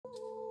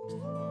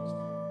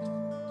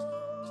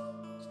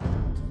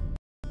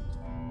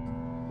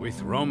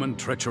With Roman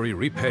treachery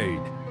repaid,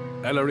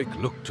 Alaric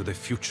looked to the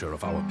future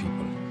of our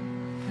people.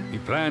 He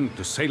planned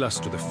to sail us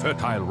to the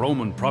fertile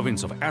Roman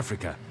province of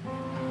Africa.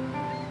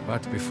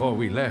 But before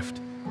we left,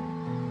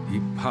 he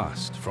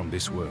passed from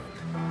this world.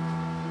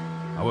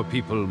 Our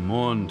people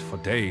mourned for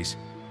days,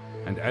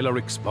 and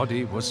Alaric's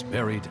body was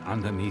buried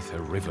underneath a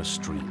river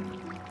stream.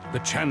 The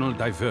channel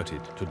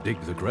diverted to dig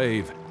the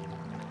grave,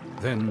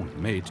 then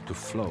made to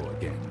flow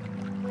again,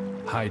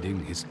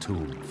 hiding his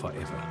tomb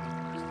forever.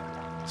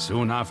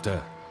 Soon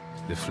after,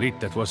 the fleet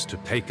that was to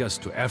take us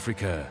to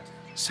Africa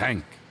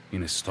sank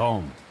in a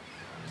storm.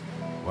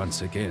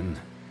 Once again,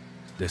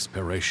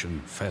 desperation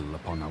fell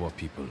upon our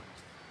people.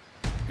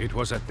 It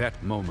was at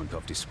that moment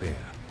of despair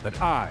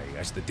that I,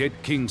 as the dead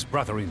king's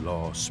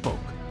brother-in-law,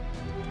 spoke.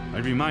 I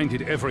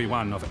reminded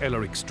everyone of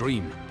Alaric's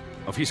dream,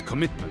 of his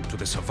commitment to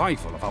the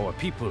survival of our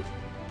people,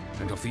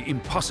 and of the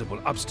impossible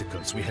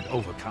obstacles we had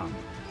overcome.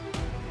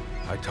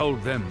 I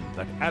told them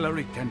that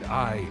Alaric and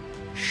I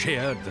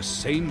shared the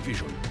same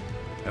vision,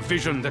 a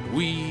vision that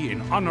we,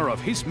 in honor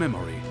of his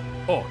memory,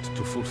 ought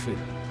to fulfill.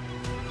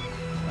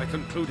 I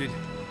concluded,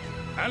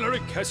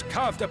 Alaric has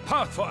carved a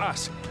path for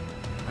us,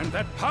 and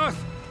that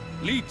path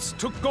leads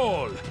to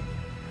Gaul.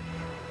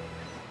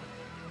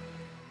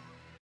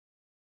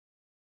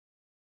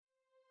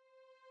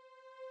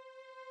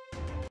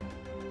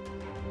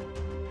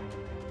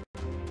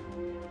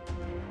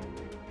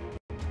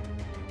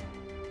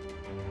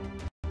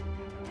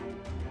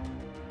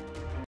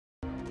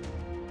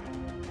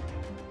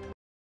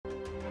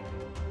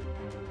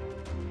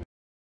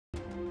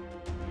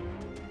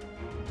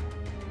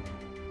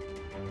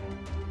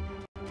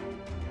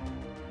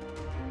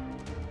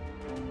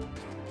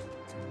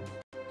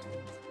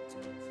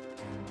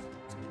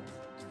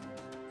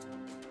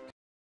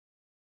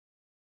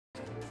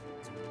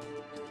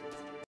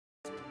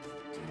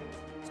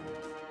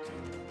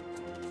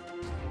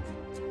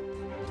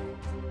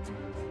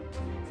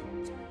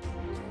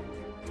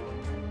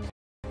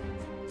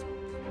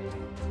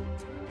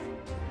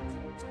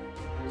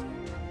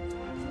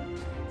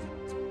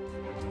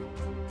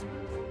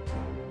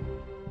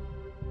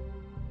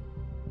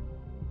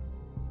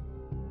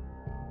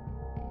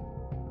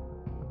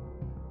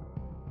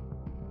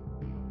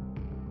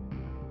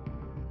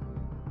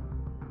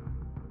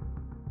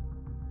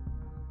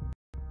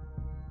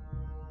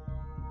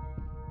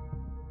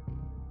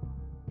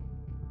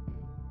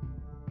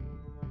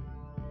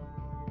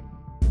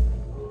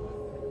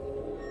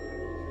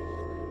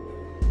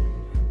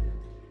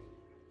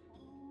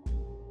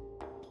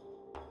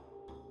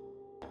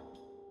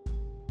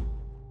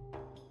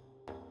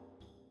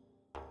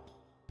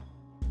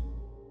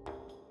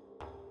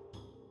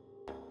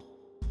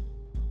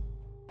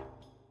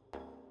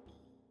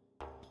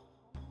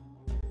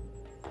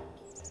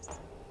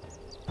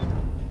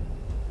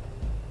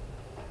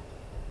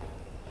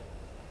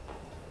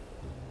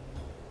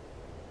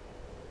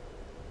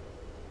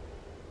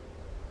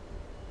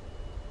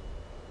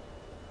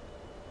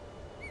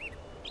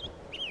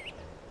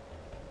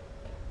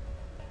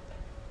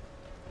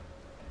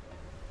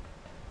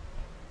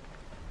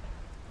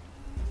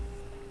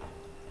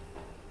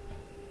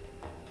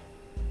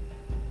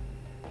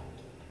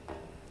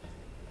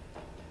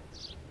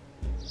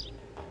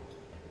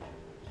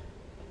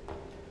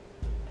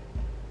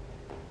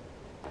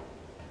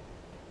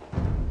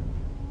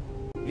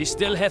 We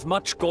still have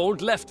much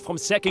gold left from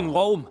sacking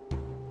Rome,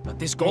 but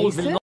this gold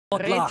will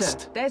not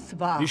last.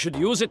 We should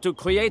use it to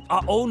create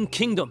our own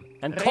kingdom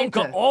and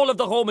conquer all of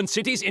the Roman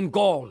cities in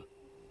Gaul.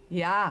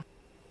 Ja.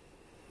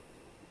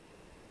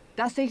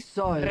 Das ich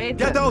soll.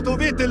 Get out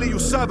of Italy, you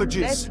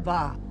savages! Das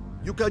war.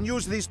 You can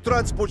use these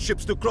transport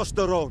ships to cross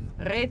the Rhone,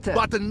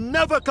 but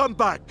never come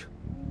back!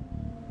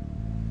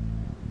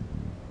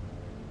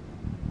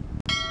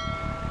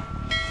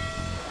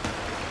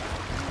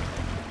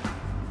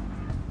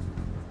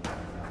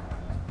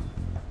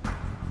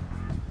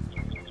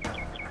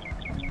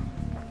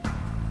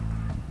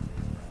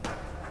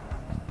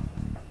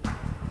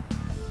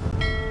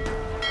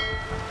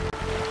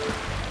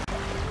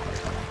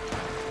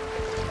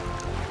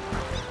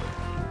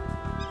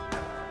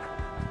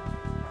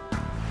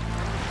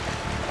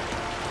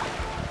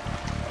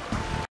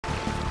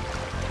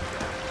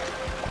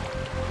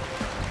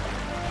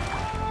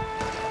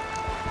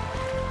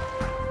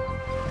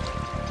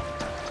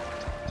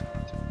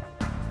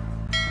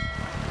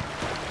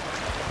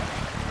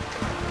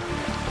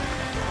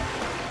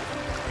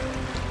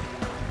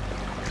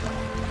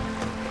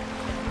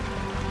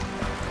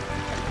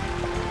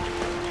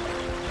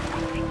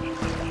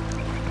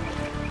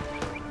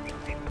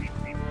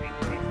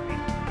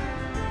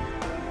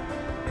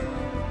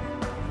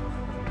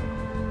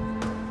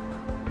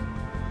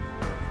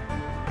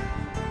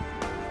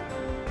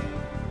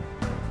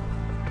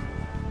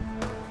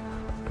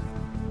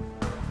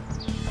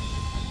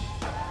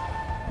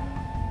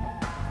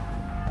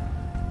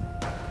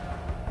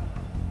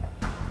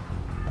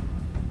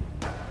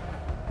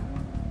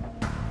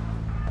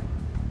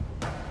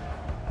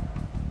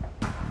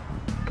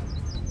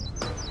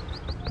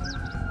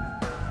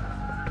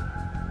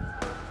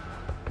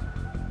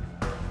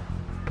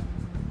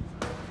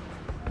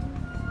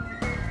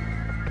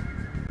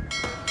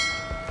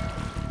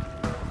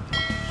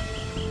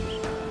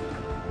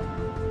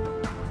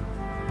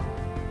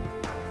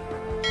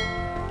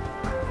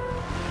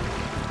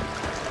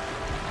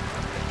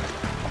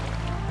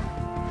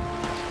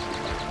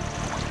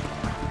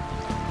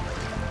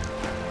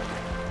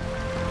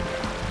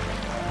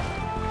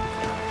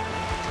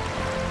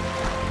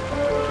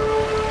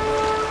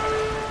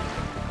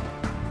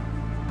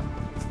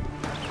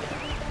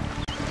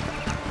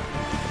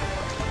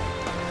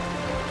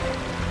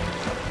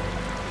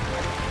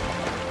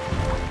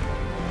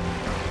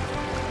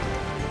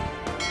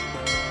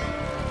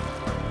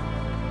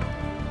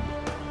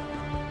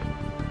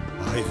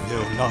 I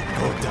will not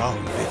go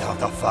down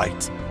without a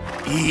fight.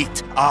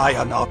 Eat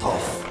iron out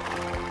of.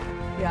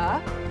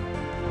 Ja?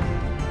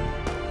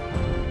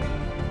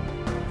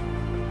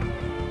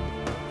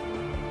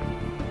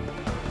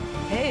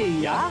 Hey,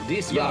 ja?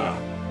 Dies war.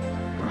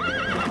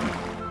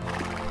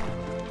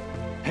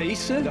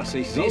 Heiße, dass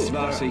ich soll. Dies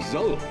war, was ich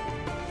soll.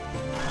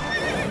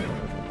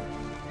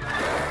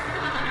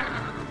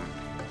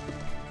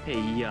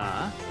 Hey,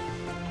 ja.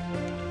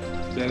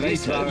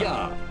 Dies war,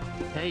 ja.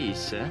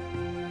 Heiße.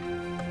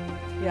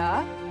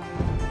 Ja?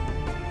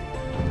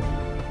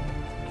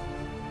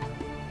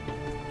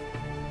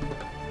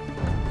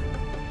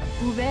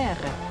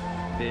 Buvere.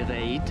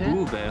 Bereite.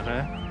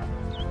 Buvere.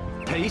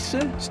 Heiße,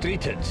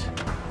 streetet.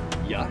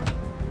 Ja,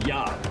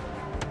 ja.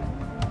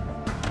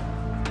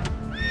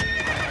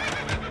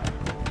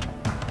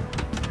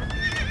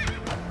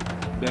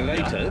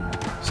 Bereite,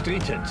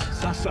 streetet.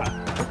 Sasa.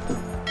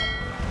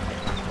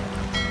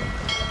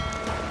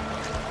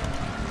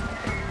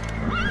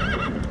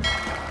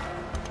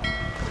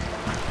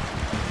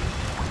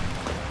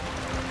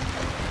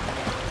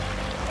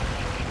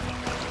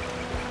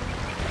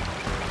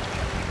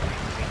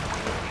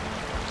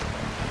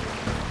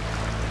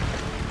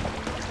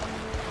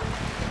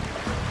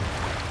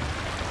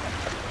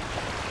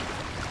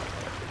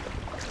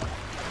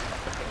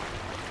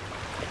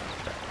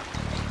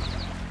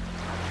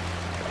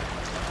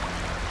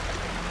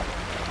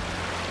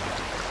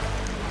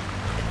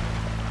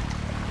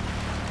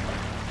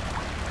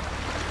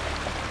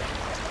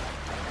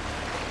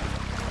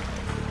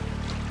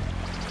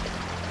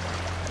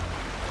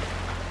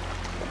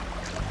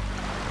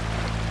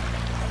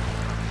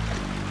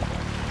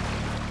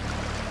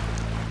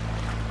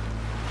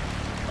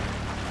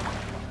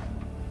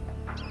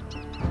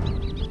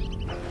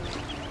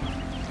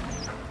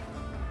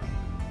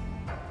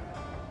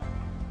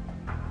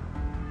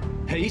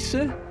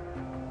 Heiße?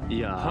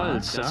 Ja,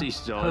 Holzer, das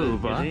ist soll.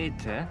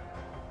 Geräte.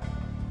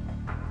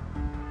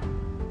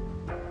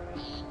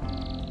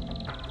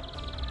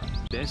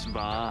 Das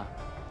war,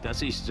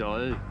 das ist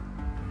soll.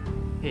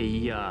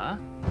 Hey, ja.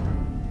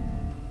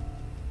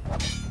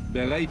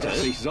 Bereit,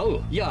 dass ich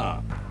soll.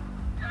 Ja.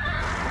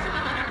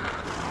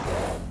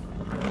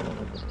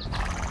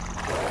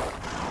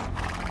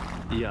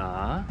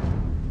 Ja.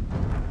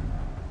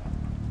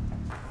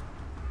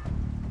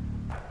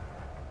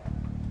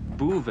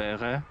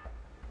 Buvere.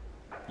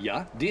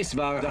 Ja, dies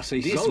war, dass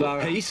ich dies soll.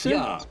 War heiße?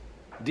 Ja.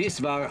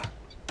 Dies war.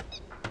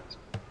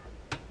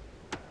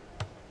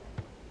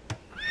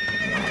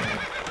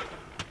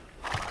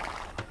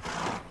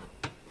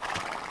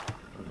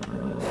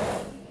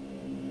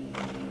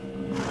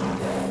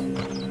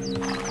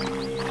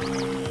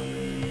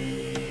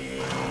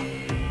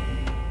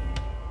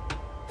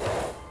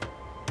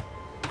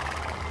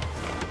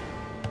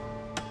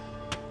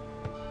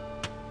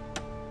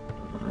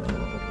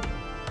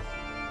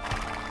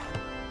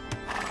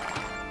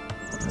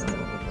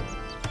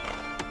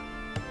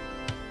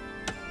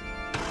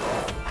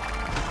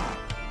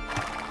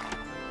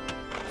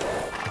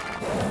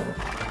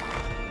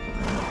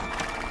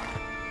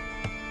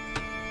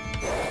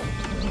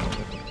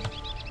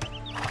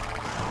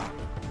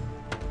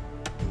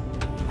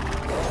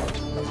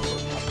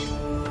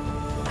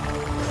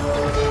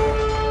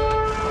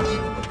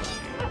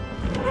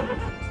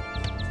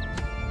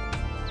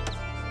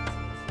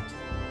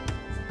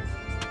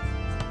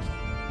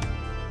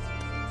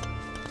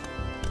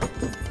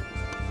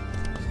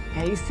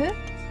 Heiße?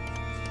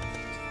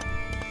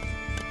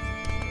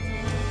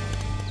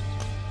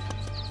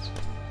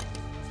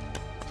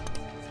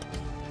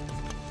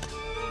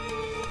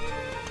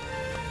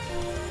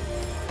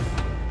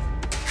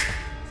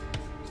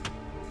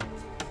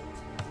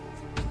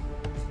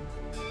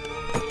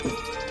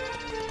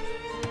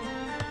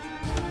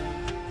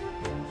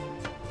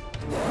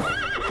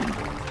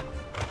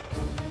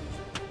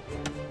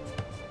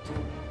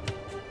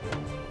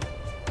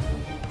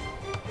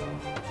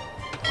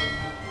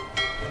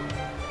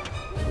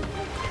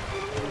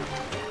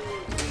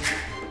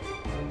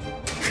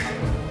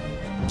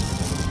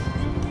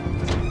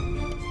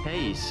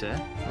 Heiße.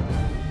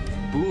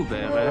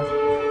 Buvere.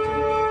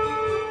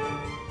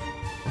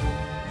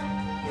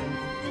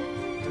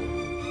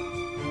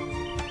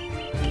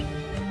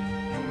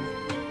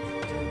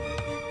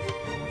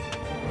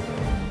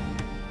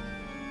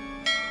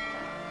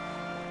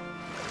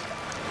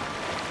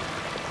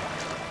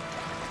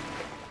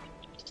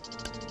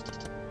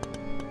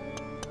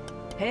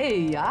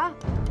 Hey, ja?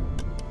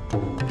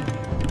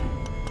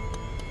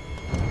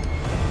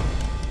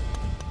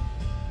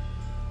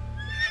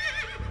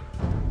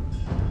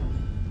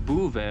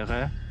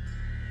 Buvere.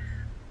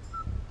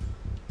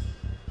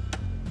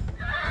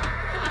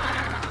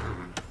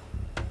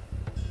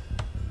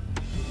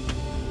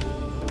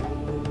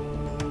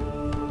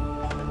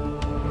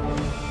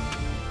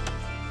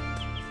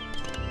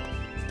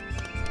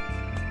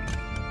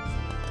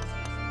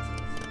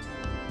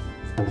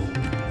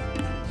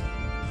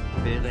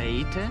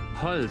 Bereite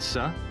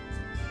Holzer.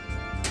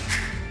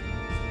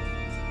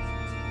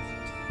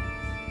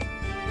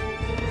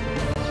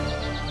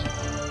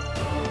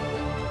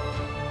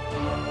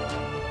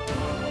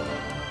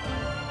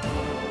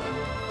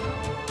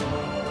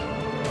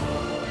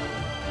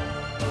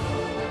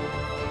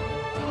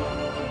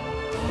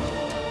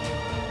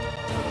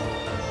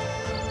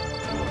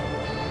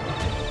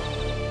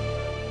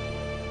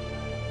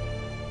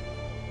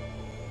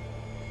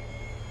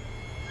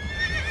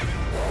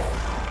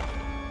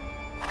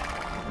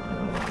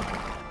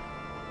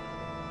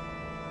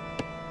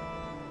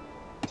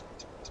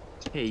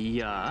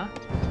 Ja.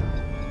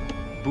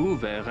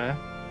 Buvere.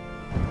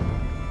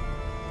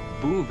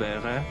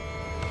 Buvere.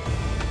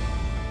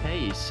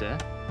 Heise.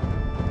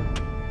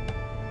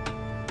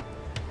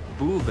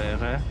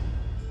 Buvere.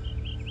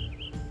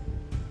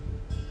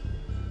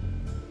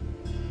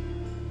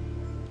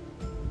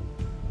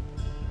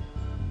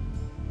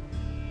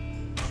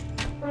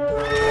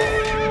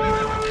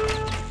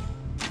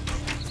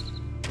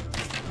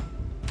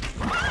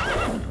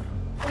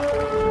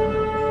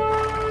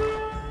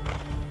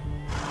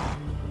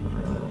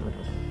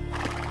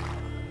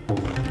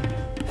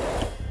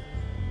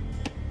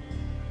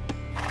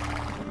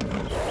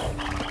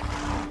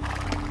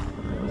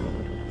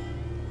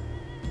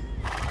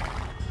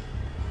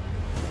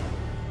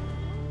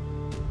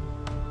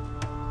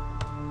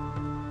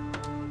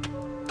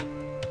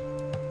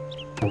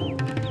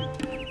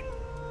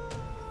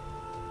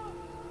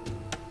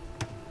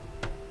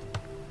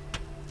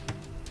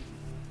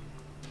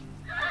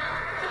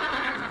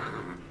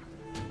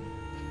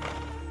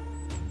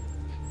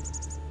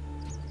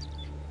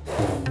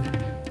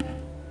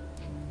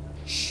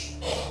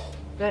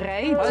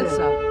 Bereite.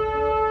 Holzer.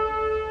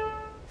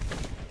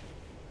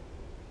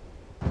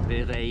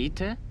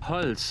 Bereite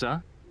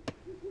Holzer.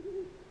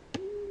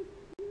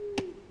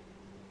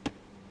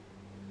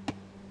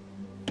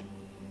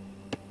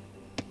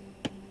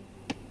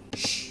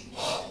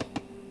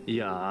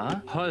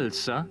 Ja,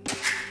 Holzer.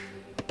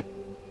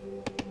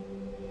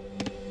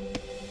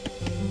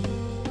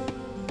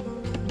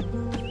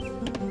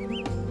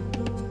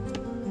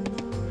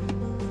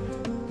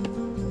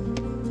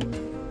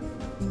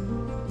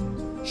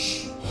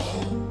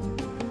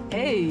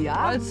 Hey,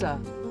 ja. Holzer.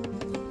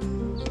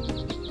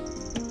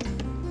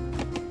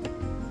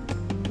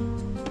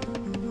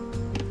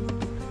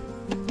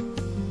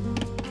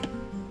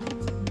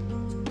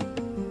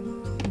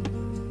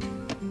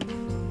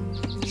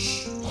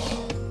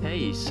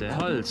 Heise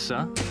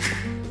Holzer.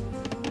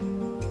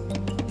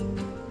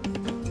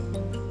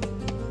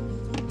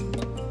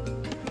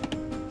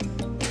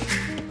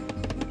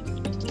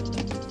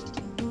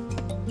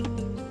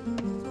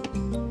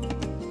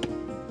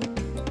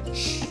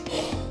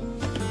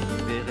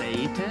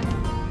 Bereite.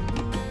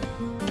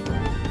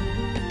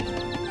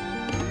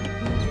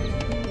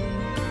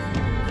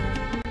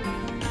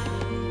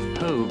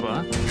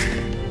 Hover.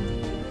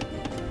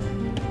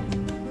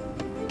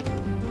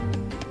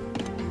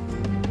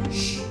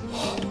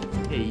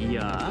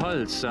 Ja,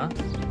 Holzer.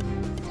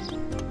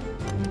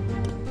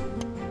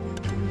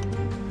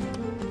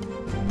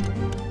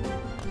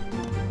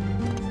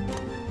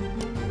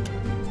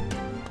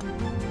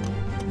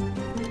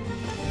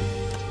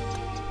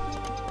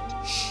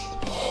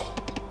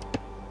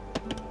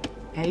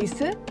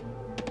 Heise.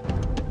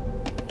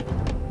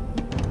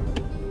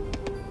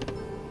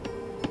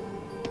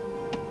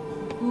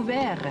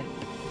 Ouvert.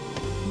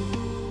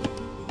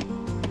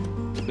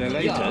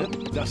 Bereite, Ja.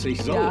 dass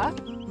ich so. Ja.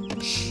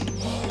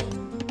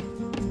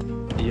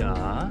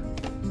 Ja,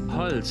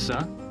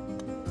 Holzer.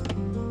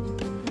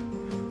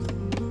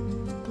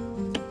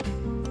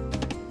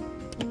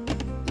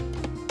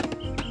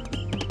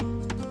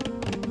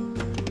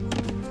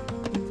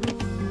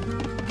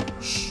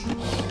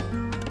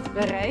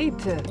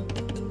 Bereite.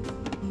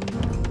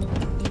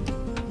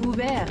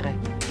 Ouvert.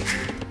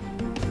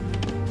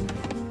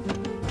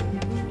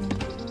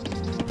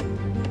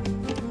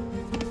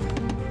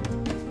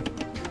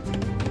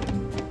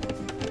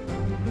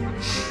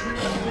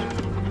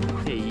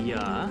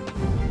 Ja.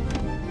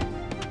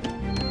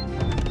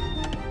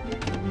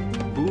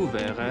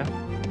 Buvere.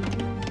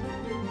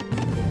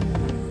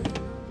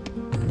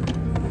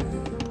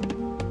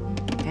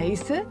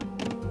 Heise.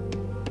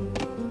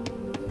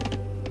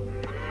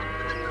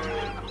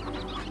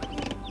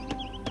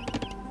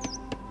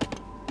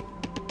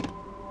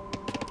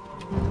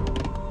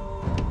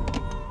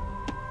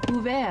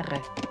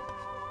 Ouvert.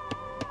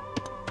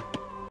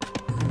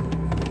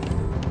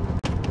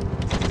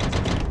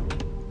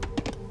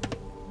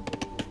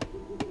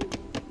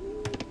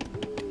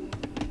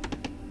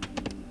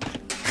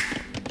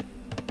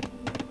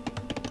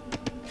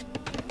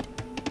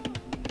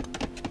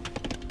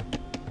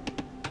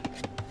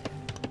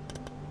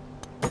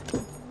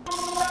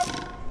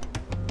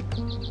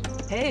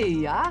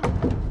 Hey, ja.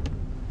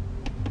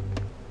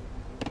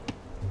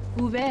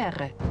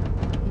 Ouvert.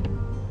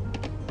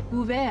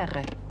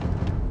 Ouvert.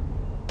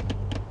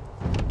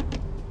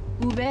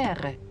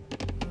 Ouvert.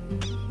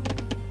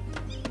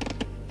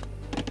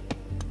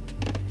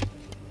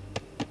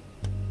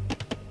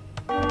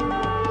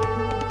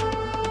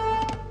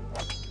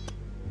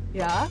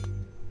 Ja.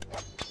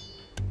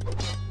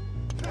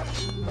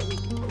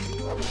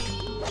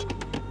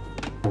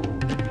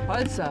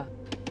 Holzer.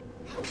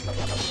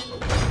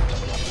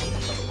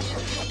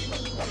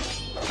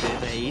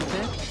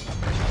 Bereite.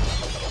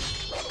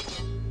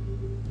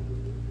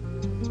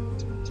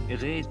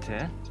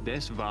 Rete,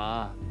 das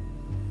war.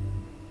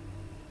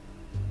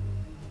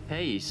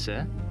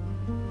 Heise,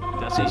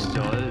 das ich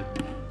soll.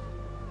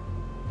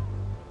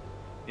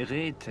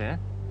 Rete,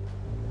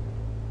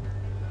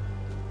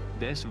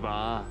 das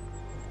war.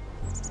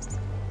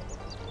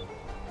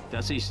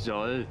 dass ich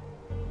soll.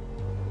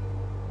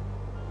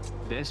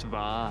 Das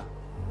war,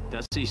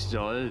 dass ich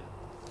soll.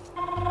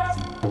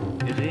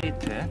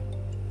 Rete,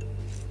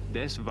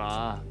 das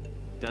war,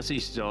 dass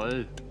ich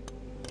soll.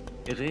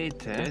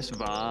 Rete, das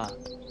war.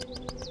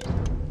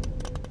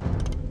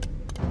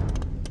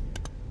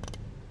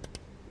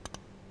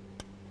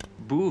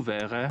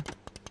 Buvere.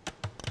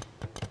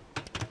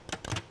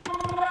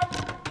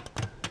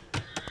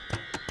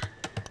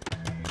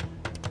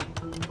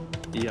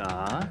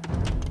 Ja.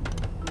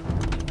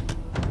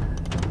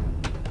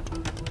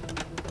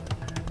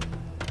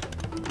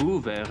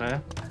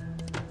 Buvere.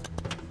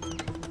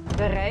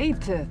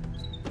 Bereite.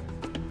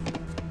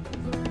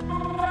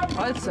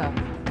 Holzer.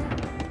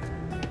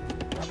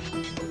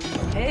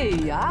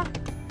 Hey, ja?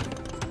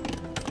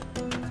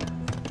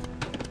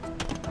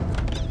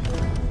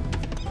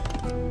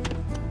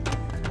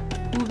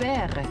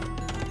 Wäre.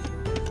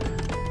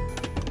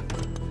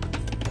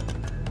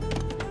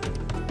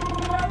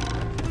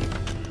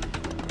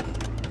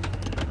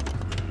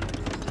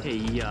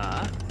 Hey,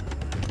 ja.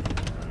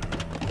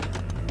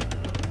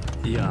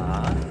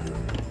 Ja.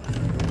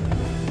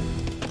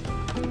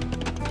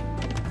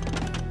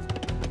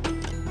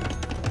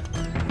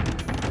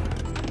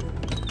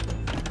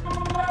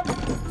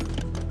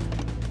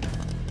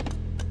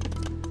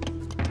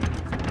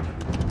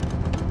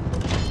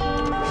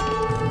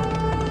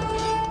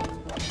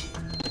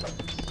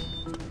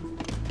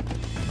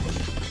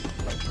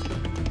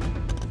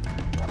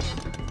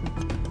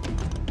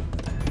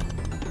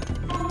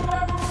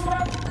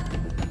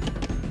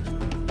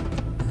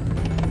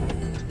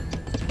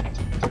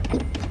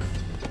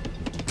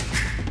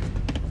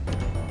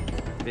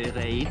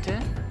 Bereite.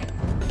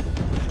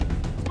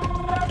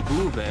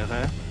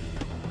 Buvere.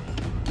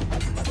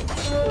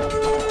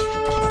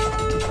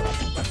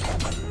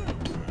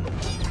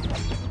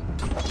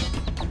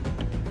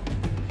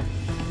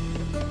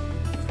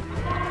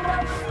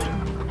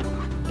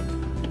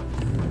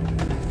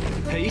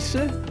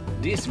 Heiße,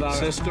 dies war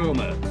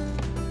Stürme.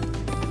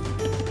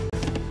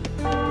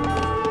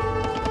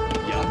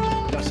 Ja,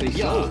 dass ich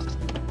soll.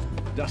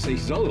 Dass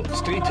ich soll.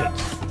 Streetet.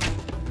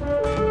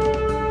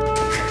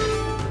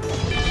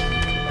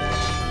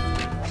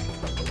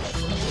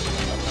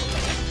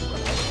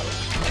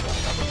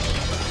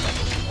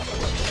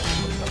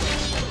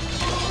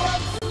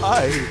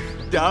 I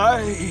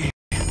die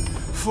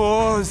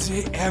for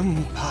the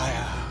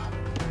Empire.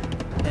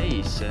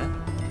 Heiße,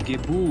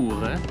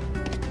 Gebure.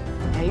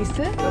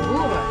 Heiße,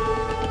 Gebure.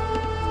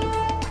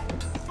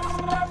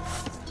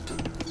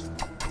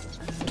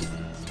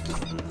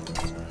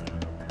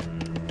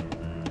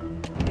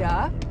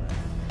 Ja?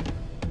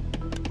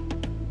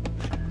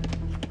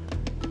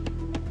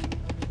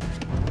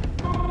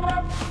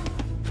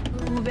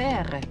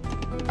 Wäre.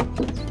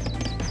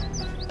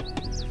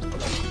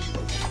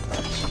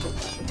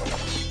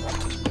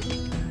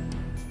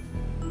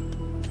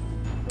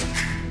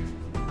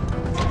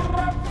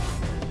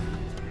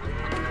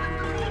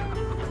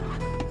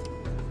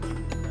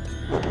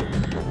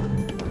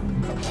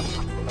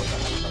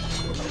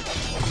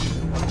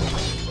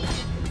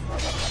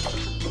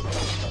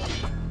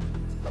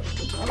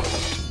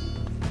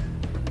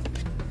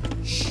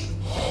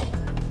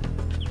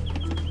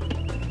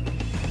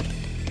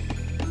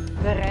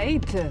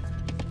 Bereite.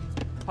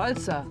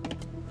 Holzer.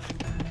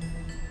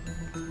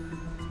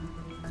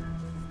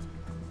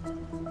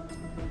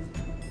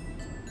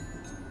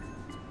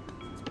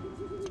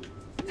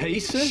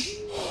 Heiße,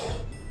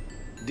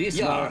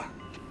 dies war.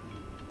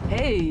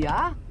 Hey,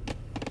 ja?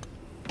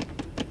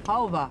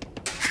 Hauber.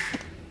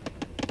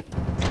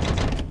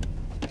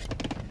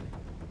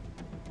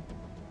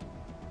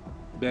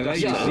 Bereite,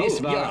 Ja,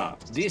 dies war.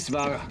 Dies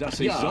war, dass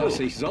ich soll. Dass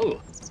ich soll.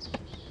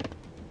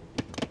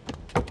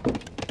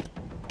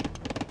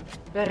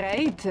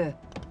 Bereite.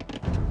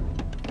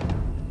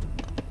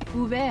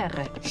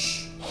 Wäre.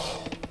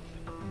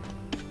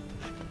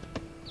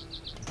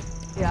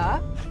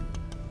 Ja?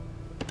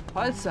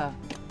 Holzer.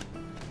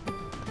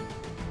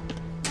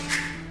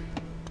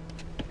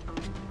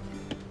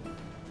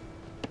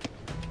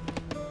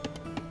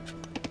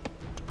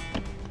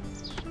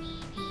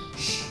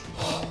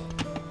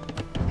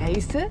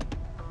 Heiße?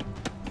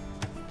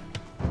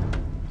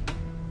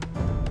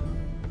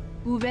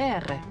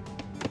 Wäre.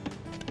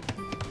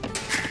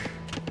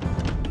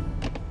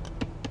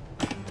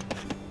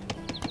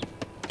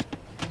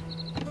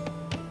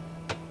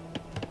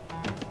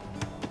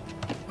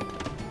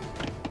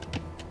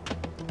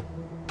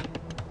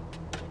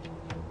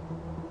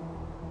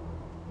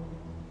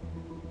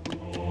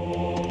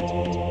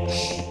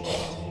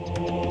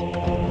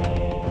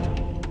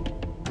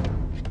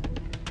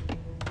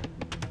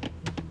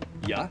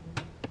 Ja?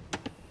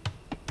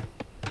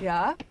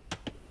 Ja?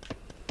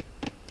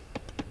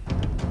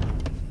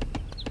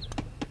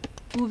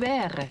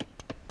 Wäre.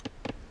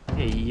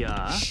 Hey,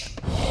 ja.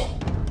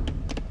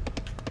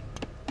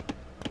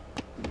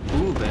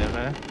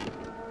 Buvere.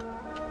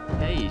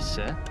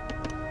 Heiße.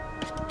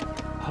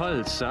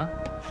 Holzer.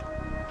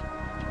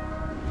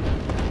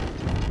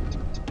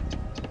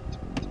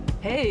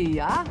 Hey,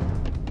 ja?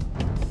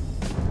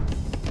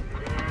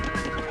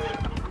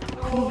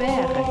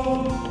 Wäre.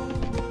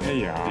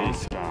 Ja,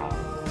 dies war.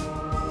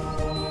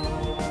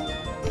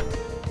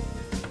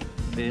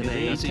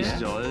 Dass ich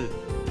soll.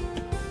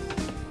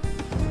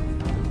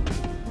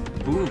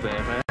 Wo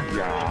wäre?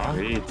 Ja,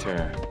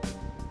 Rete.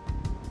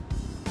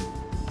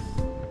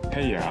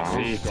 Ja,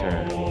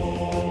 Rete.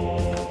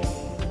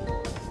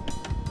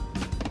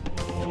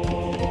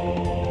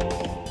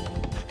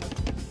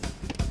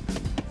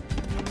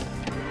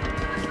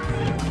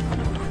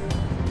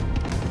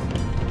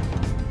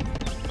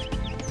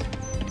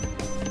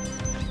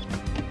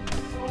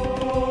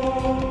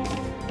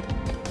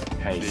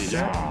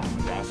 Ja,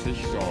 dass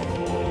ich soll.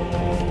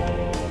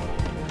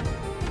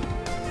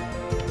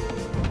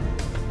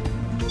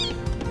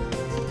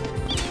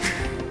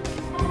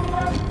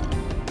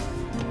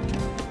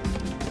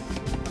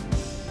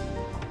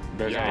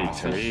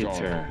 Bereit,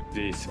 Rete,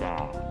 dies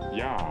war.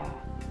 Ja,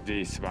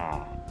 dies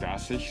war,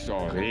 dass ich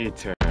soll.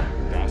 Rete,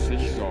 dass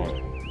ich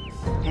soll.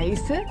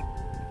 Heiße?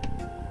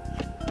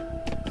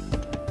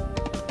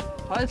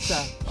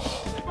 Holzer.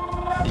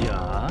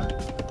 Ja.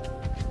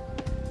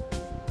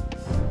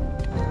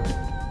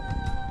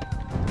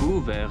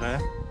 Wo wäre?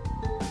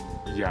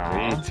 Ja,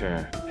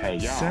 Rete,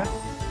 heiße. Ja.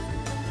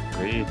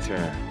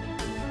 Rete.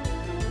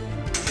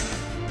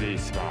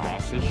 Dies war,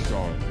 was ich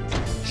soll.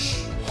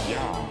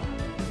 Ja,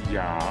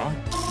 ja,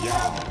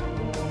 ja.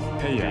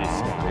 Ja,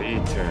 dies war,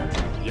 Rete.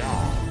 Ja,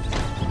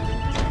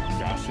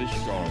 dass ich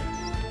soll.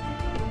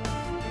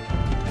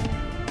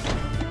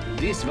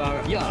 Dies war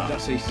ja,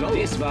 dass ich soll.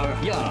 Dies war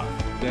ja.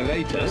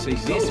 Bereit, dass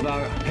ich soll. Dies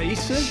war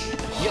heiße?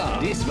 Ja.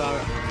 Dies war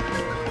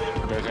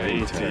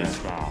Bereit,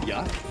 dies war.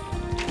 Ja.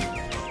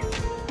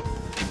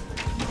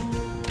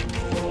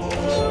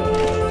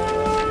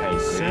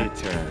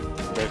 Rete,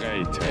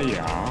 bereit,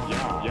 ja,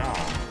 ja, ja.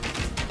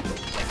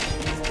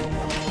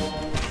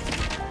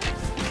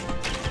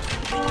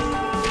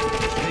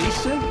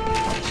 Heiße?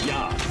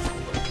 Ja.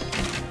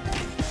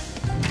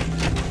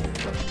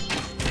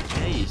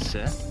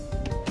 Heiße?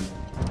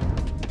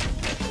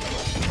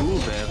 Wo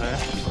wäre?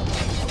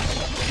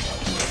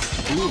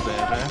 Wo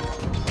wäre?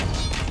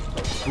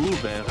 Wo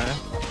wäre?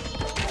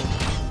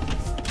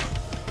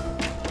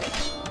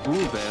 Wo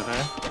wäre?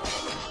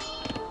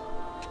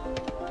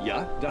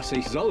 Ja, dass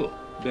ich soll.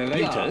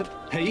 Bereite. Ja.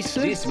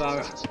 Heiße? Dies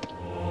war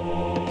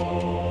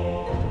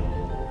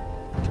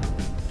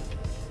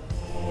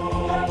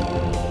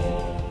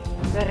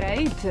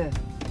Bereite.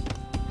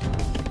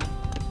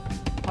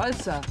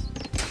 Holzer.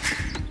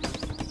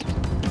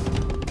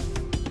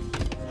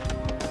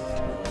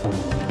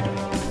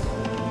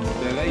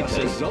 bereit, dass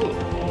ich soll.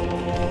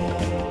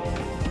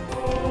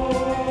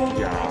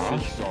 Ja,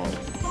 ich soll.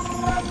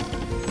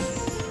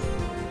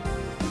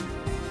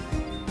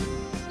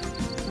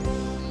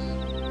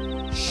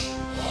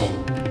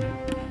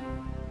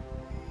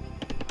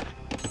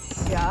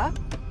 Ja?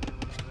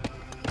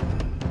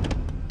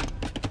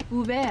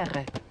 Wo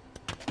wäre?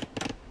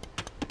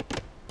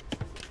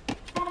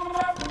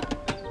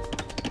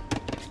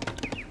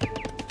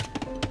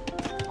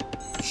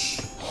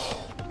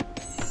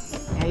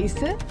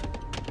 Heiße?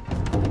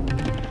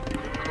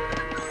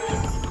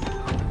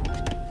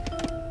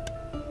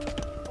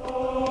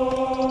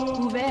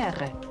 Wo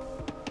wäre?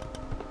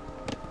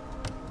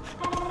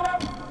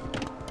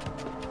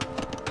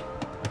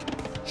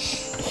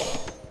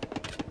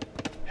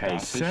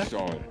 Heiße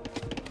soll.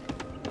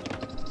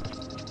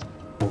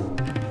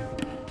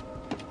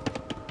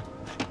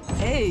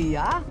 Hey,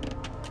 ja?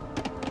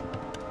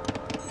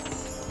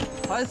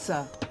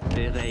 Holzer.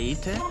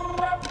 Bereite.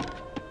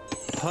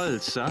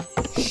 Holzer.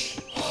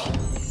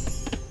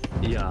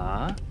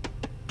 Ja.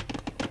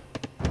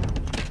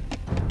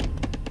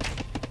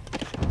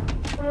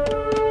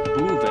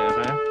 Wo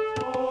wäre?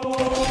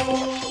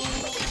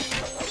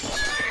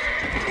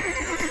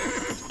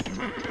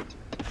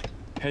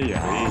 Hey,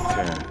 ja.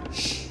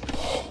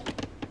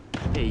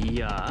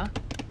 Ja.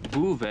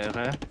 Wo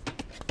wäre?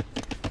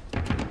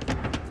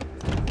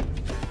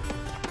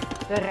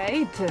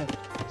 Bereite.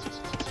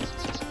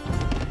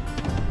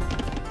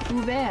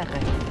 Wo wäre?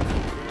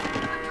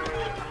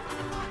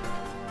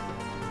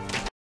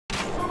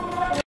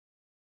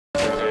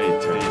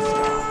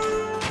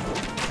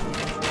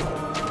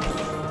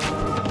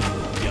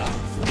 Ja,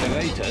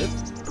 bereite.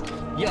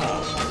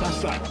 Ja,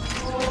 Sasa.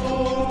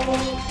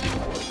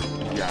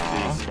 Ja,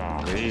 das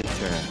war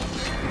Rete.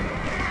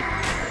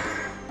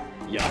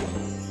 Ja,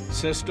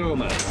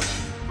 Sestome.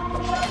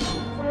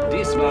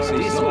 Dies war,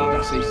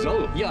 dass ich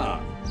soll. Ja.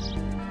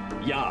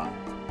 Ja.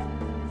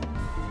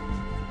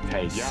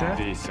 Heiße, ja,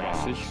 das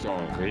was ich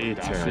soll.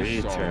 Rete,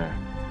 Rete.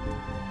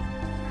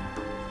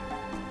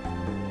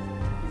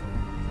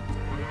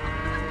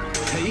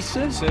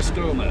 Heiße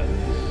Sestome.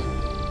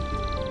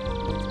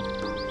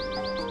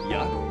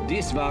 Ja,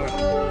 dies war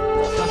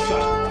Sasa.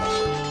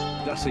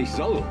 Dass ich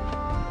soll.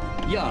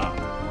 Ja.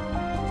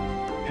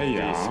 Hey,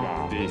 ja,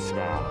 das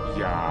war,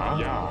 ja,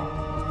 ja.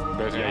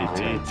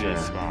 Bereite, ja,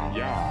 das war,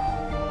 ja.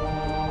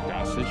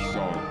 Dass ich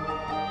soll.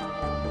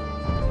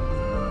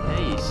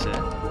 Heiße.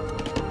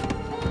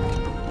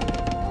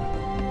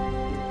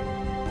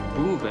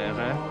 Wo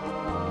wäre?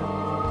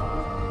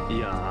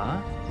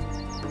 Ja.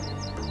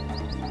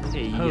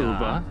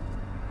 Hover.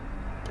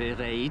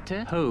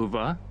 Bereite.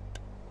 Hover.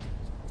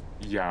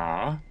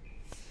 Ja,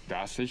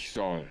 dass ich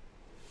soll.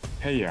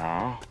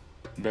 Ja,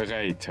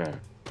 bereite.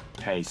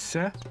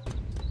 Heiße.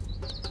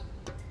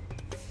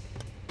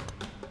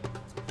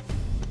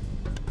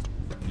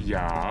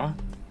 Ja,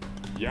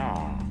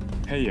 ja,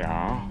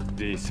 ja,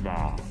 das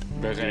war.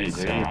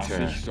 Bereite, dass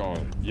ich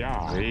soll.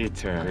 Ja,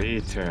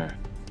 rete.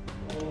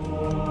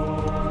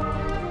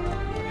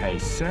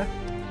 Heiße.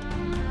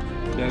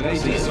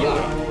 Bereite. Ja.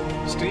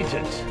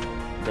 Streetet.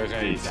 Bereite,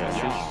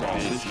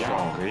 dass ich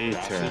soll.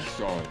 Rete.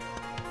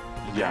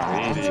 Ja,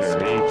 rete,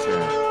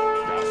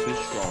 dass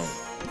ich soll.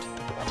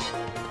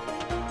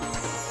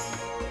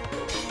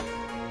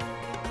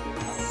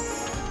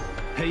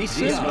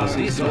 Heiße, dass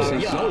ich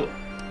soll.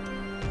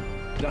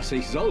 Dass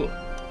ich soll.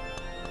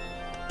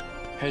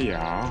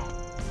 Ja.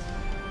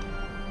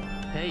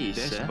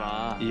 Heiße. Das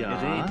war Ja.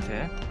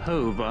 Rete.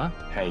 Hover.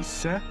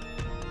 Heiße.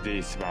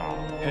 Das war.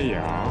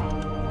 Ja.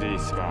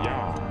 Das war.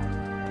 Ja.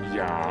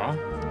 Ja.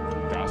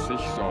 Dass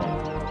ich soll.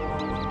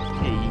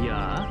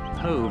 Ja.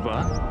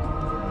 Hover.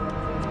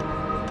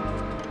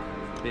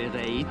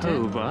 Bereite.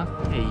 Hover.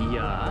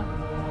 Ja.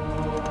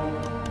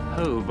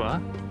 Hover.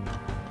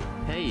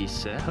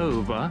 Heiße.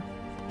 Hover.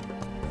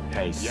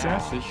 Heiße.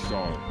 Dass ich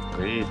soll.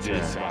 Rede.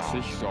 Was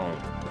ich soll.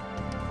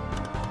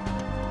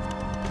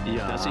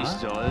 Ja. Dass ich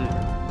soll.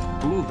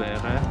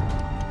 Buvere.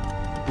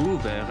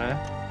 Buvere.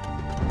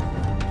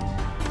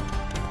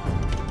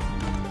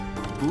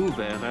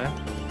 Buvere.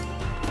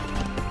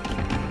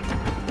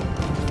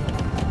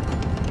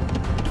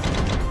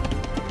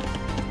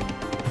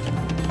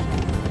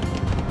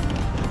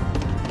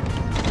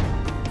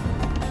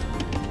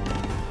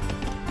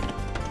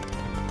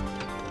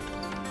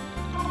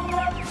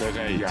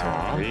 Bereite.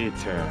 Ja.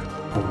 Rete.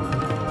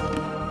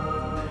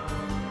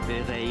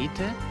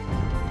 Bereite.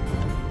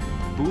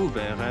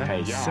 Buvere.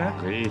 Heiße. Ja.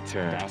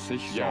 Rete. Dass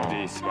ich soll. Ja.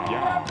 Das war.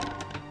 Ja.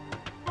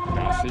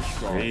 Dass ich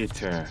soll.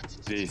 Rete.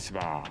 Das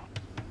war.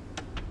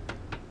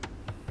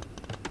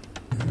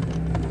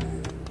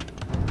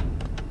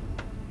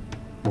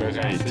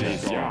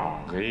 Bereite. Ja.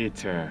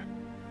 Rete.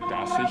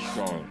 Dass ich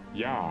soll.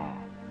 Ja.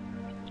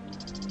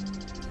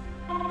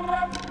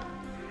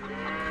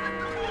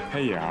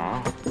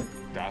 Ja.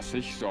 Dass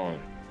ich soll.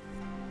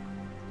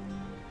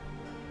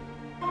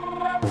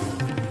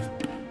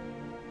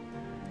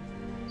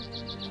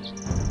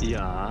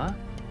 Ja.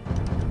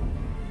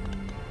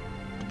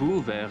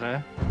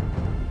 Buvere.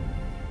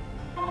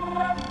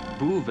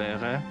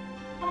 Buvere.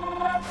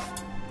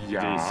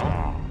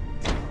 Ja.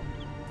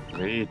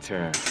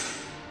 Rete.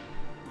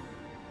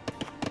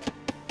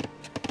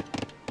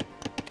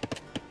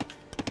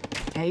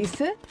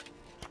 Heiße?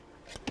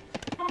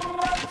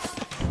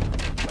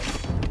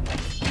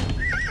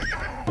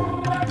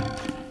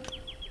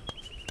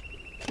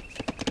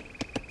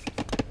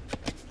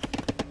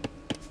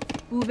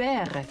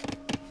 Ouvert.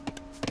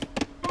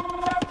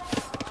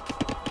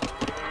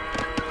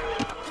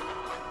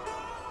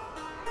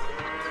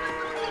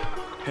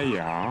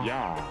 Ja.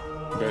 Ja.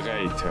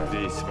 Bereite.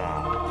 Das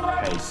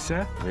war.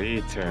 Heiße.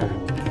 Rete.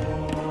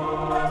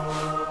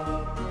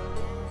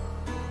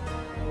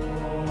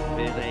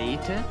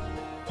 Bereite.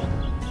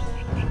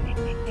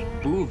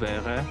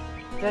 Buvere.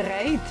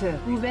 Bereite.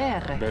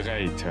 Ouvert.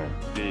 Bereite.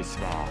 Das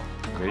war.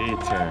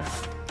 Rete.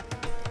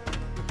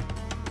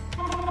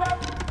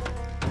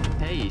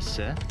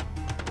 Heiße.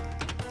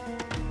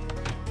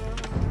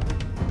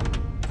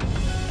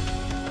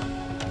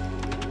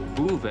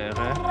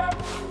 Buvere.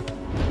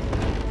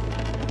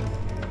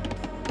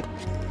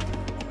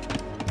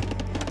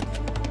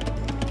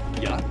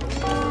 Ja.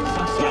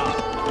 Ja.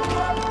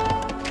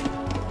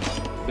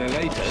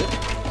 Bereite.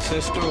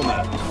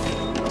 Systeme.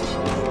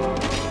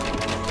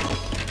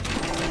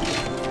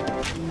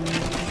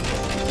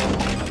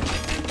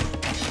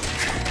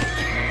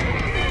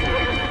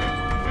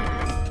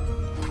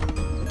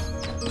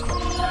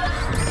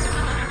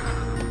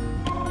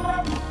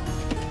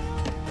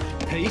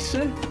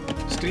 Heiße.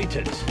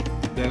 Streetet.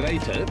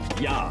 Bereite.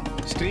 Ja.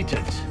 Streetet.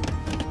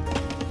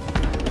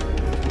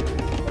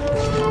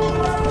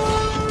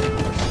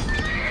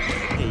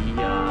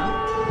 Ja.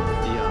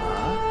 Ja.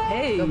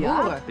 Hey,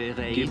 ja.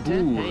 Bereite.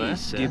 Gebure.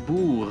 Heiße.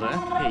 Gebure.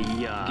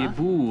 Ja.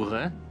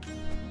 Gebure.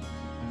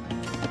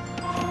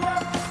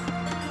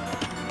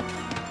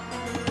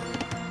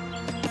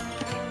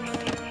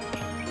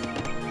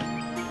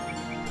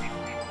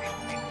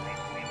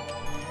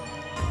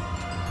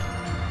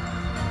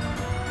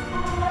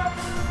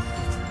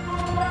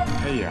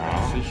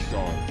 Ja. Ich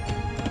soll.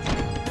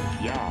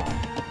 Ja.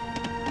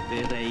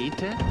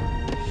 Bereite.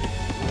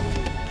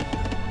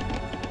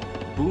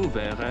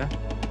 Buvere.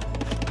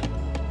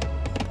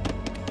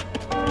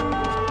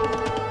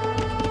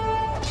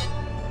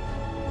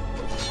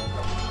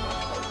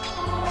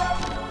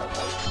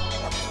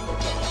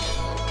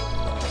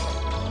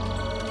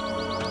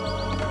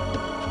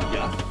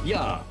 Ja.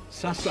 Ja.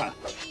 Sassa.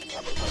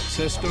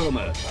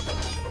 Systeme.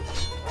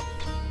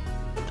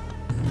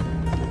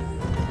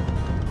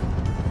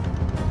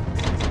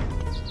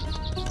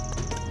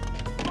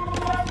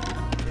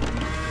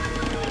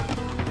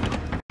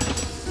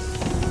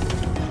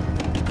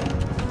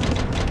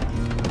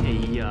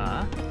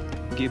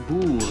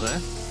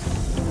 Gebure.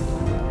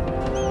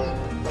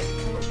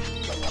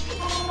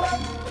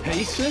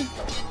 Heiße.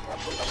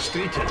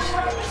 Streetet.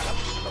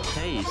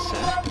 Heiße.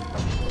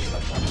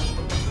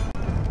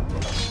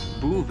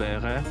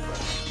 Buvere.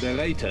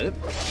 Bereite.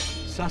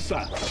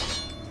 Sassa.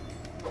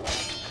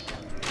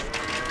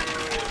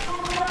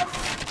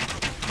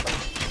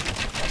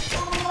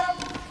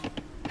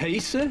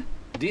 Heiße.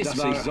 Dies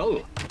war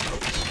so.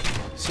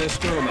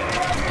 Sestome.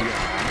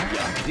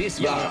 Ja.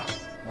 Dies war.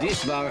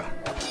 Dies war.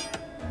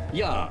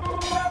 Ja.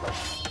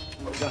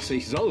 Dass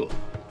ich soll.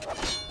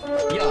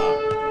 Ja.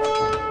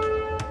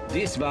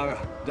 Dies war,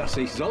 dass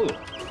ich soll.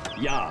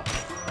 Ja.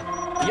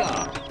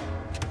 Ja.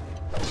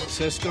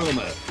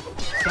 Sestome.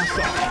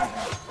 Sassa.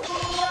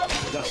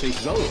 Dass ich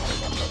soll.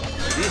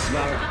 Dies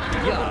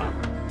war. Ja.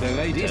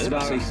 Bereit. Dies war,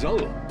 dass ich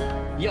soll.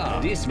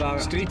 Ja. Dies war.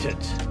 Streetet.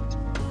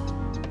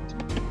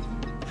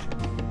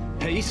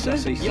 Heiße.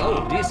 Dass ich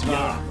soll. Dies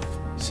war.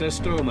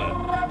 Sestome.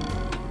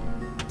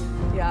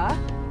 Ja.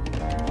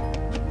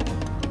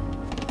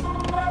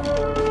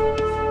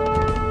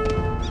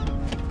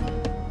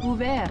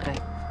 Uvere.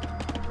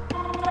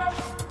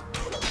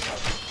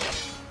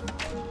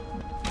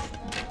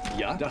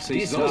 Ja, dass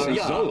ich soll.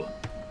 Ja. Soll.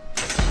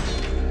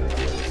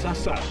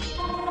 Sassa.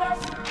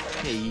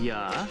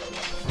 Ja.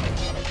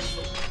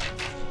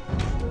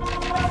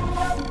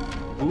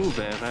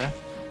 Buvere.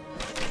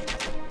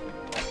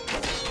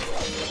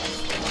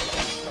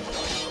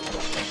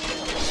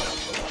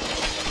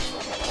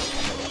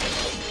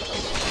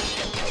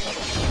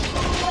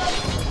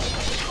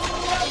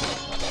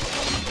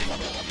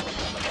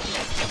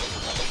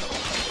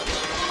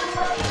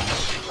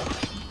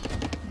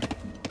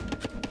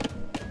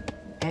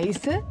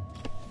 Heiße.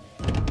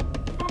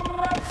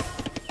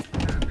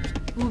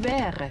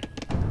 Uvere.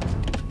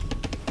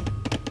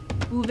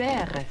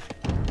 Uvere.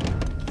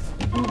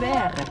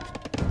 Uvere.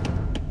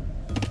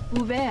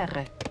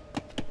 Uvere.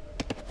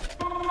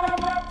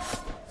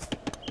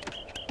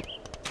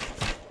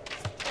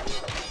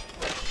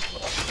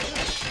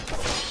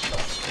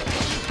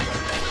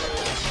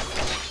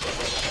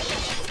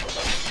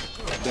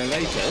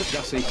 Bereite,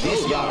 dass ich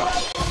dies ja.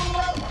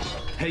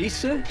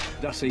 Heiße,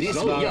 dass ich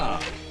soll. Ja.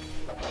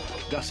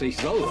 Dass ich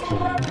soll.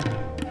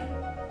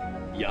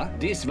 Ja,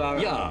 dies war.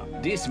 Ja,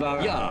 dies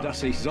war. Ja,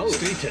 dass ich soll.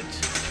 Streetet.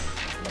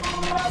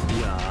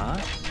 Ja.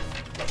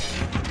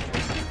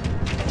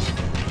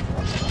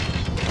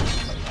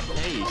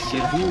 Heiße.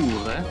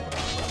 Gebure.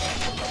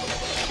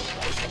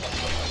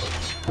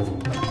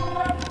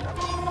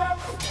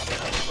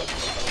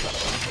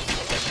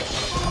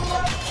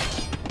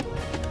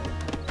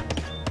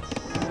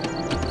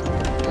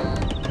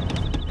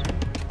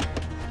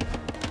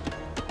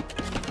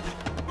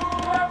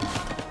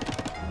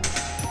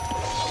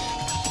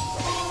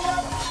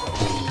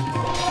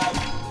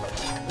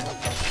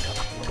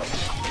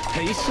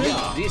 Heiße?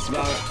 Ja, dies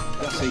war,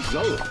 dass ich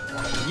soll.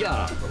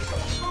 Ja.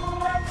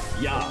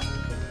 Ja.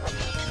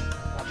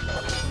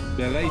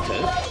 Bereite.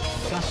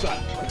 Sassa.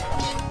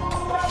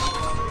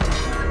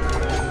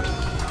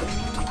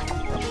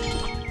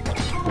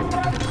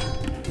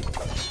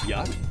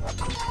 Ja.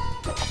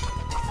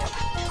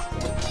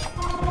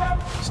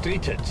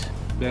 Streetet.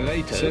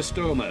 Bereite.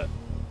 Sestome.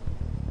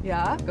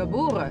 Ja,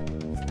 geboren.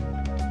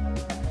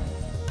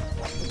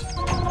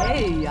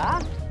 Hey, ja.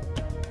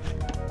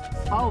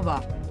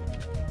 Auwa.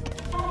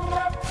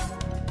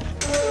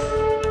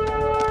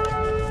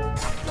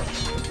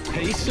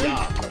 Heiße?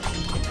 Ja.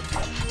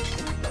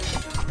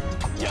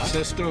 Ja.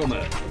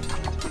 Sestome.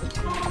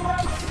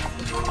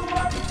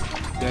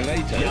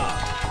 Bereite? Ja.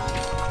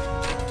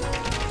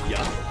 Ja,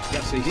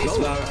 dass ich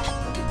dies war.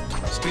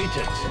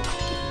 Streetet.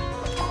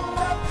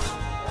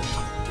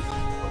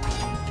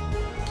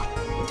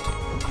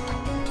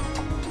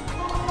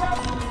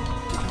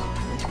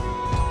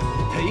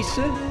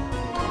 Heiße?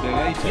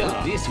 Bereite?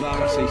 Ja, dies war,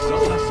 dass ich so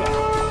lasse.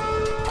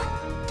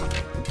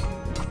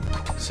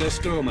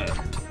 Sestome.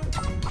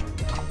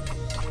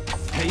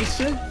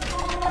 Heiße?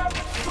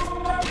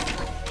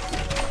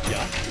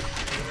 Ja.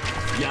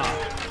 Ja.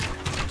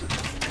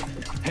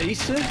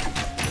 Heiße?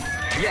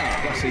 Ja,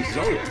 dass ich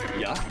soll.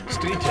 Ja,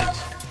 streetet.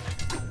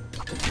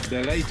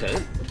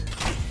 Bereite?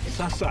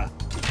 Sassa.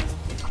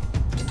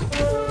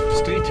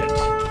 Streetet.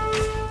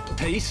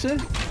 Heiße?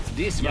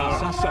 Dies war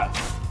Sassa.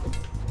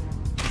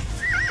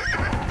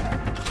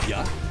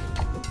 Ja.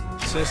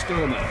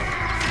 Sestome.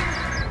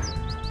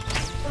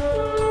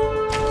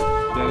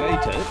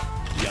 Bereite?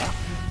 Ja.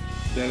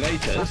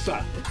 Bereite? Sassa.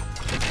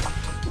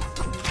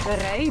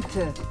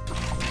 Bereite.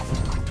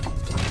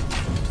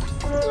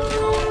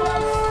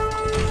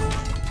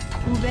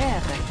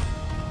 Uvere.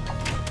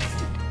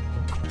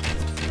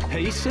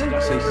 Heiße?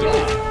 Das ist ja.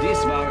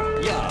 Dies war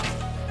ja.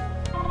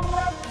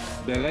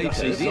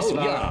 Bereite? Dies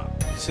war ja.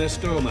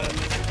 Sestome.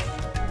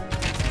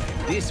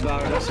 Dies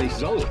war, dass ich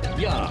soll.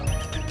 Ja.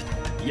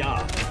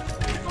 Ja.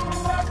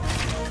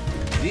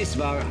 Dies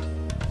war,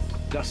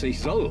 dass ich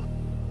soll.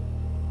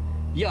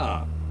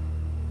 Ja.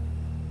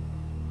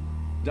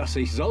 Dass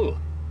ich soll.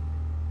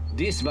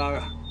 Dies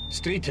war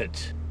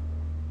streetet.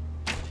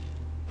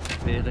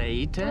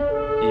 Bereite?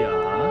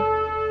 Ja.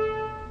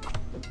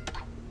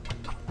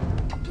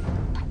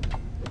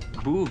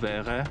 Bu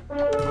wäre.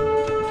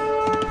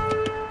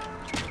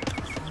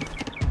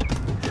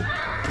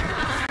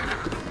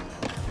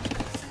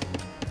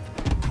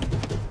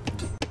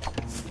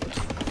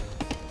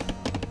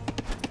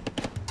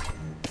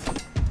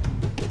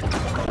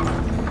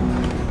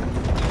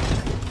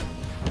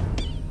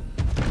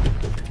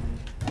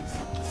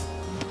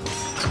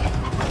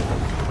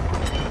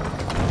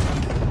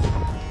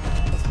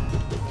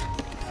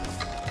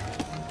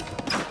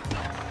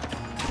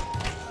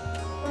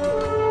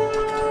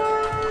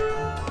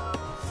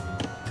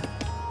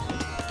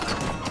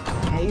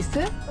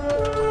 Heisse?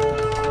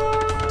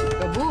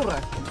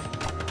 Geboren.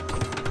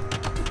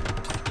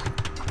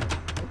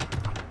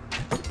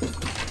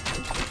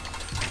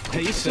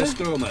 Heisse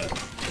Stürme.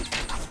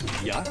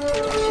 Ja.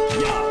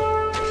 Ja.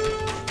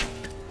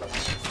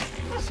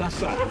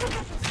 Sassa.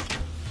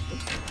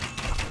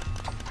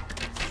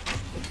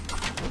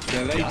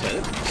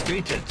 Bereite.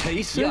 Streetet.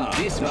 Heisse. Ja.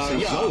 Dies war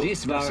ja.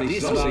 Dies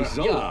war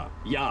so. Ja.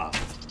 Ja.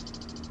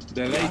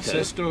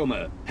 Bereite.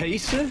 Stürme.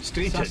 Heisse.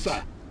 Streetet.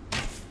 Sassa.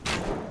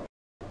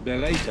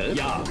 Bereite.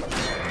 Ja.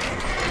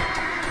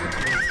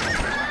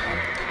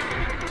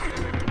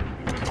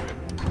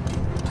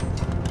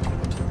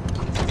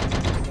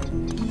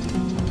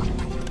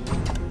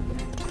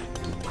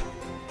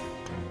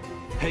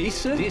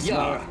 Heisse? Dies ja.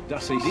 War,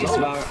 dass ich dies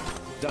soll. War,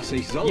 dass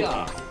ich soll.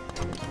 Ja.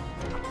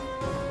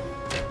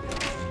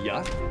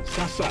 Ja.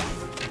 Sassa.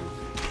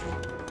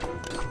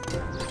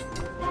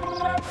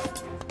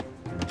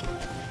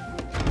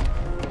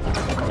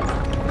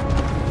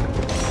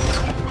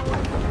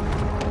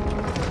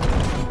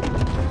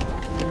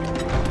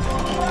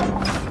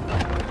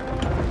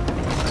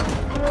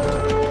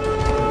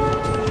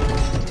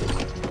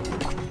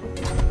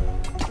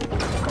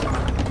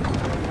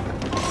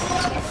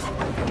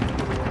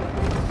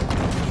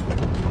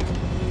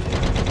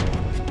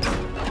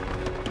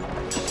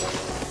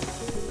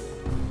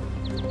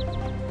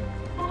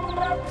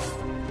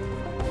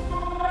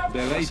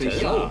 Bereite.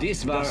 Ja.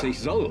 Dies war, dass ich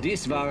soll.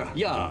 Dies war,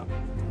 ja.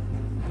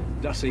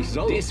 Dass ich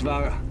soll. Dies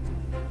war,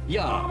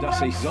 ja.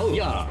 Dass ich soll.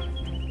 Ja.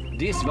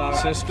 Dies war,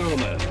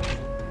 Stürme.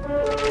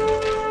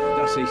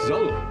 Dass ich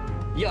soll.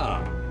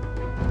 Ja.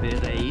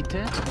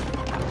 Bereite.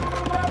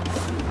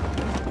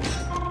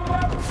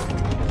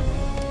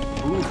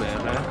 Bu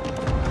wäre.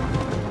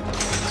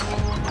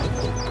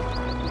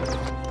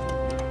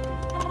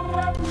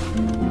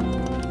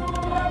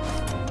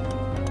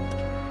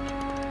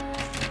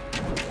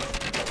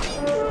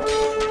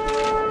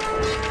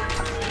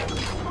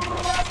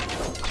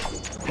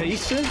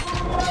 Heisse?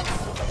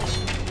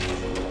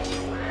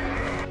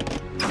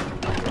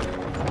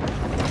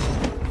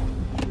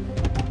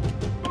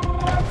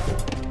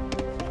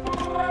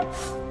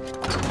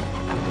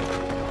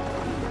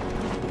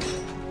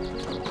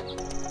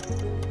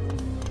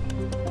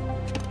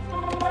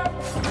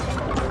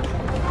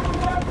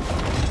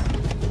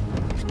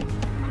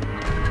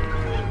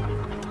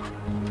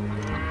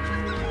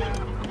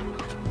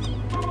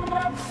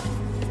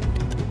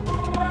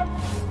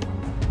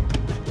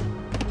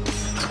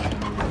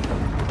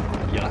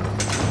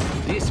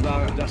 Dies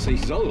war, dass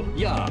ich soll.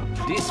 Ja,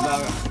 dies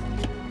war.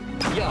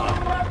 Ja.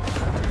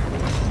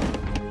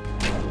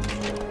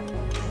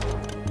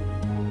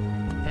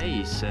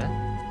 Heisse.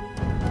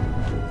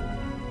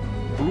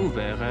 Bu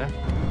wäre.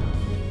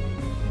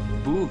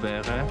 Bu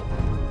wäre.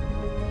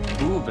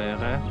 Bu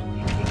wäre.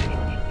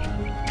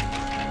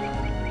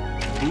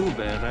 Bu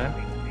wäre.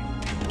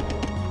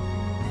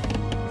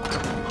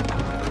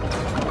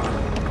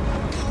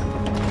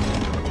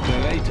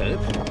 Bereite.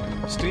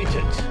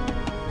 Streetet.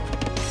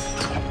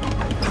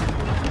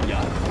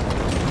 Ja.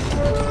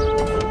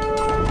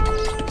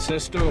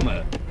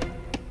 Stürme.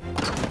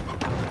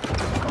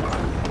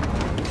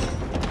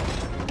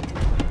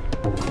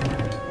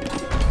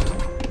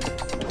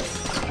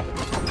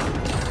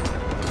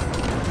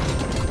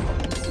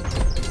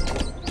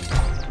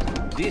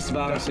 Dies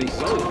war, dass ich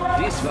soll.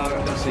 Dies war,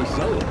 dass ich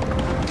soll.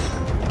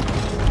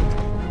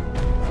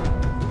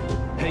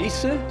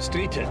 Heisse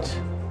streetet.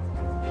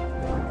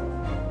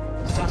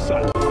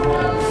 Sassa.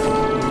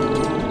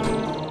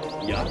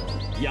 Ja,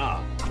 ja.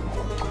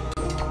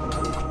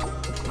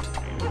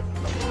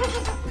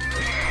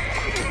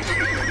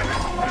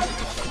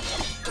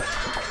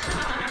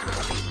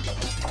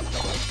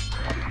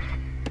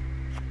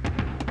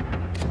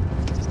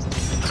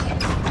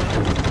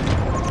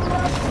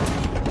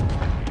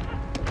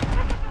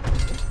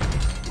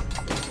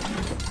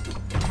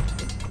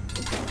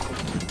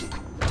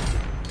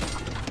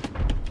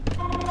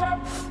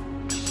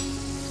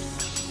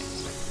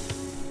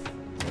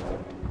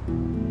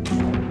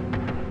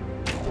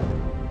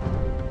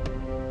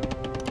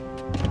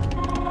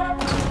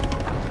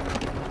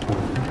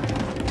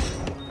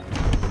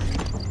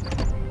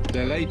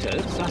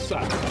 Bereite,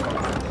 Sassa.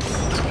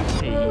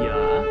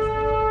 Ja.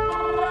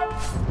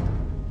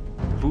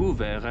 Bu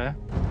wäre.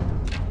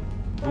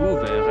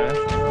 Bu wäre.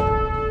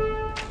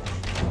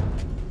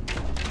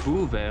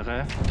 Bu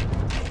wäre.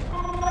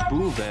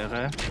 Bu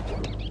wäre.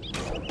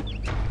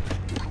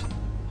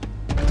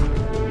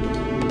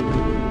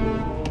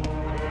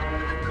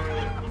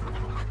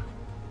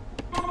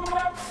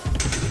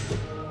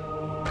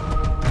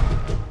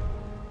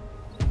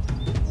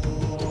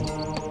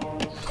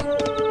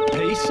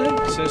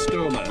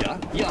 Ja,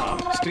 ja,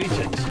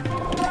 strietend.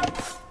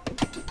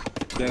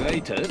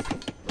 Bereitet.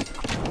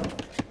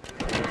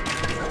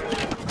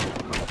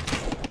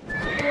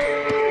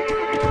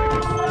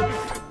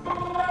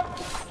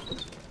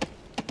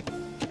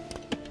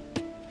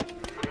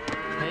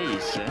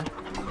 Heise.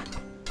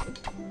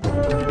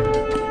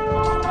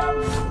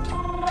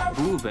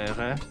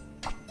 Buvere.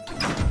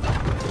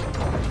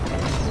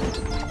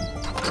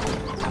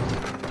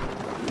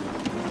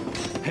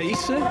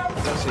 Heise,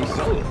 dass ich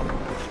soll.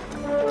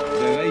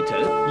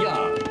 Bereitet, ja.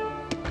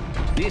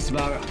 Dies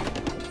war...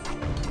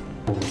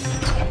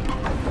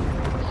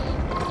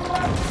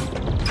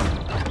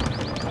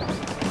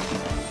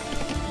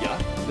 Ja,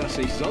 dass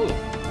ich soll.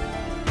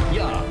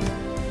 Ja,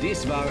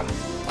 dies war...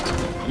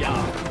 Ja,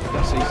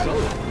 dass ich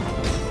soll.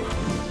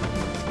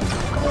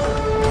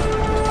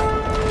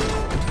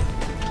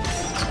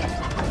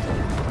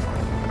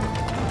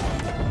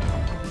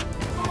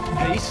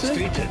 Heise,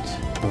 strietend.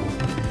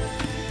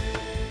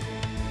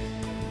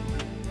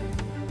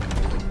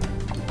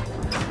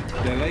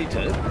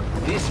 Bereitet,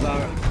 dies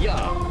war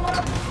ja.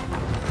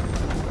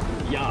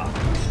 Ja.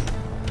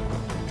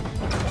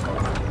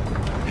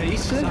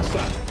 Heise, Sasa.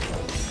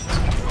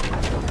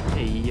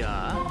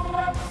 Ja.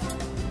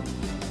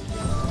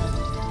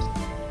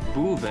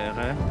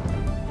 Buvere.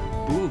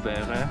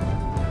 Buvere.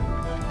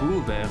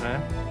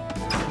 Buvere.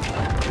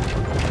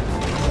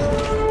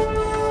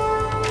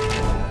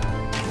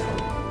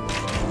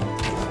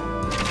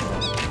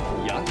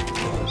 Ja.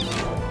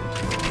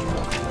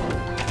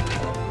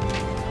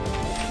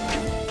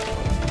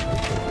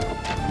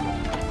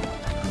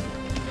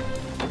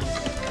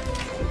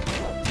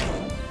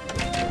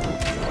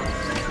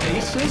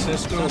 Heise,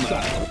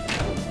 Sasa.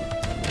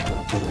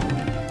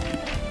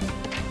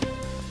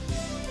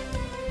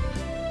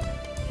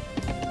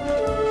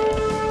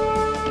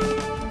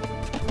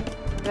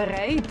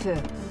 Bereite.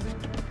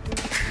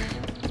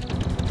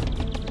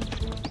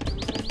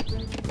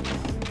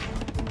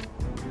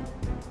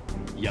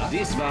 Ja,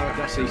 dies war,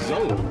 dass ich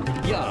soll.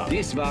 Ja,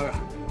 dies war...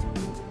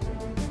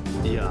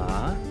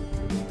 Ja.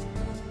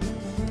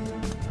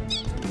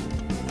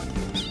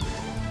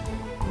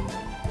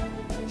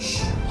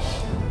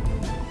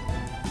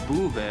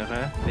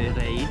 Buvere.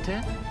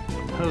 Bereite.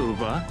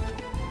 Hover.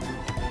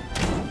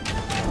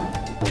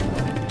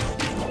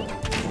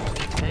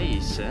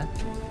 Heise.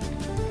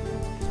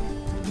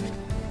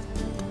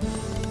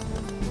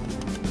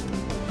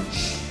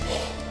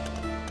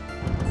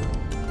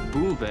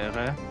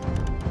 Buvere.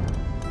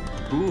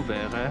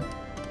 Buvere.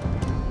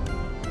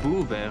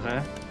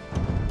 Buvere.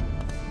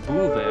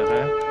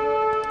 Buvere.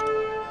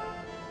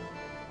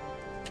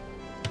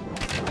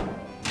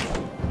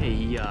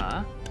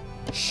 Ja.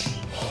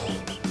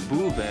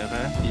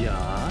 Buvere.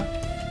 Ja.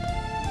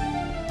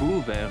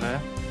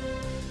 Buvere.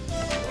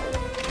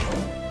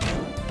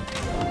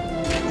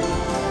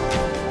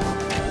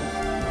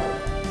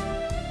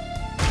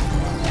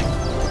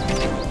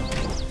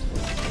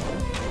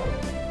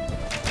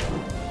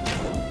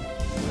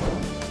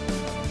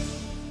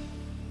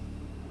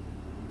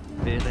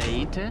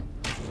 Bereite.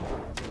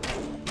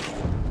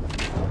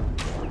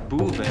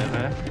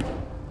 Buvere.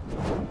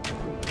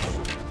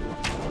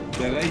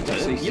 Bereitet,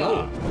 dass ich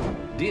soll.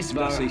 Dies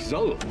war, dass ich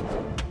soll.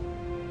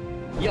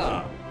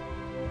 Ja.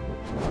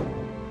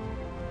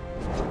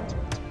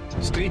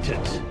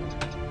 Strietend.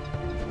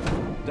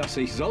 Dass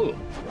ich soll.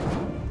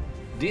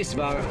 Dies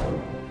war...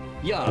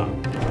 Ja.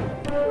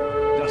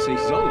 Dass ich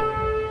soll.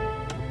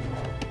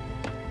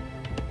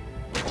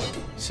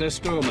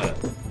 Sestome.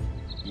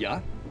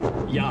 Ja?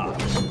 Ja.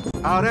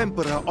 Our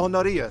Emperor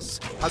Honorius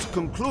has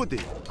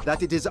concluded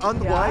that it is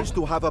unwise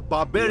to have a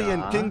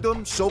barbarian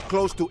kingdom so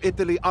close to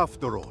Italy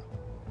after all.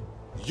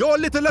 Your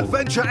little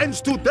adventure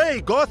ends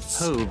today, Goths!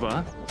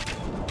 Hover.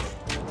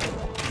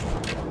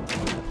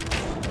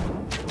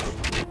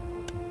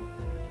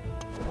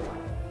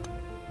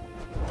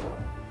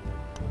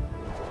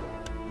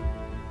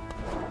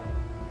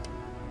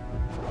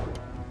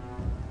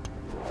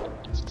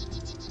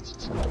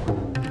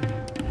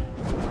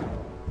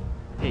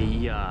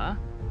 Ja.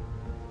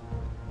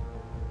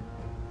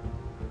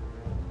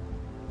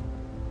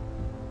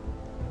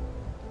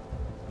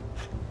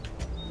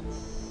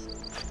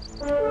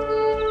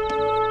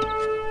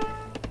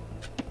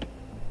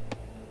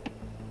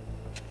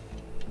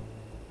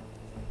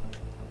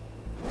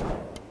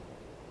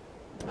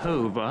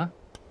 Hover.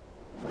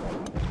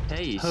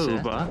 Heise.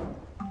 Hover.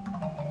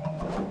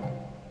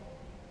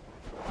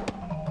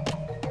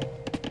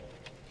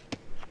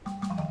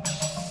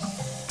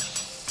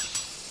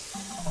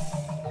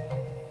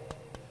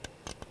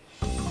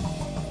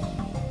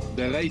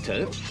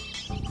 Bereitet.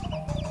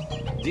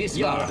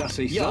 Dies war, dass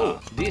ich soll.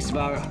 Dies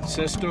war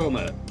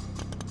Sestome.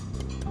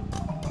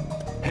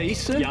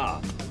 Heise?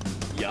 Ja.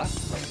 Ja.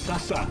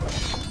 Sasa.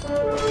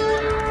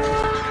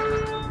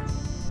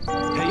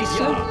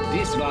 Heise? Ja.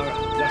 Dies war,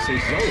 dass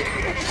ich soll.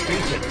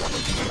 Strietend.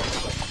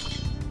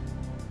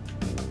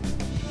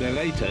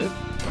 Bereitet.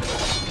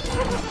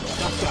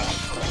 Sasa.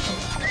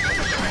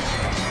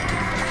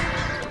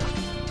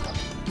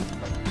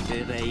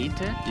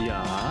 Bereite.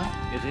 Ja.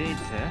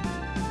 Rete.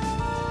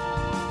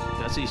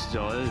 was ich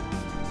soll.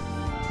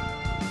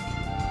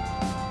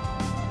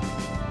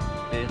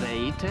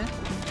 Bereite?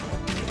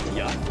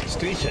 Ja,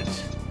 stretchet.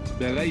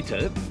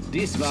 Bereite.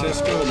 Dies war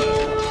Stürme.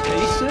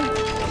 Heiße?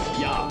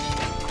 Ja.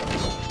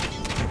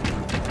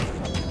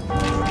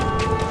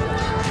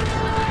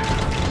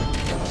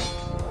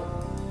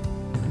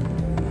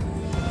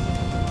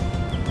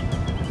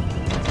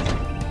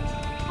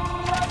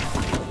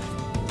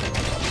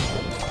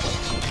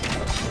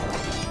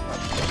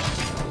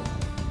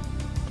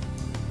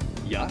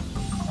 Ja.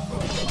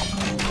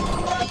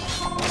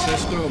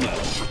 Stürme.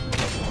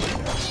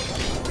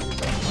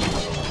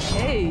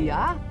 Hey,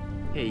 ja?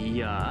 Hey,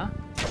 ja.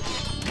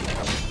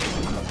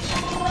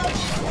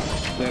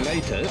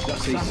 Bereite,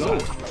 dass ich soll.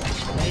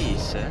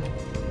 Heiße.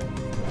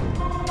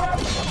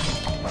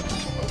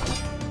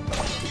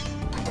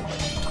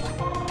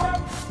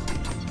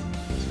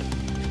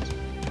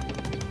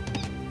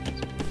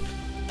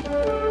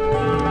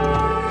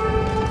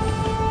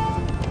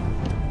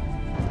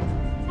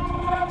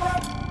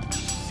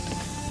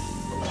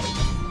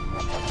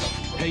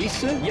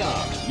 Heiße? Ja,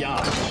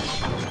 ja.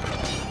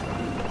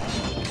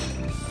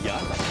 Ja,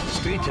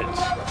 stretchet.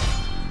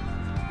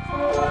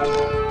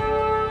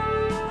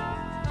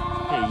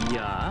 Hey,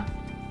 ja.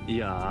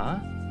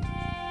 Ja.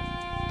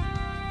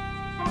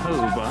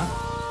 Hober.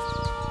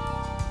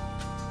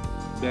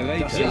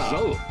 Bereite. Dass ich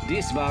soll.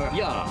 Dies war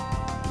ja.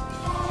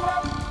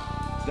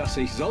 Dass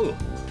ich soll.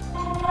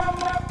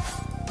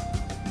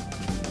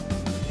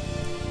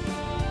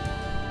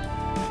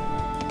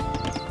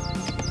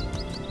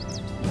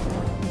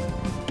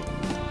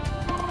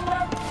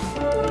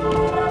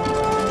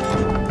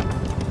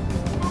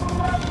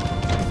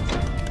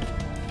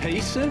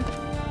 Heiße?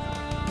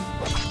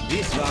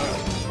 Dies war,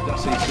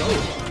 dass ich soll.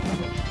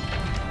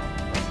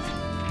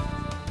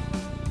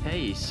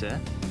 Heiße.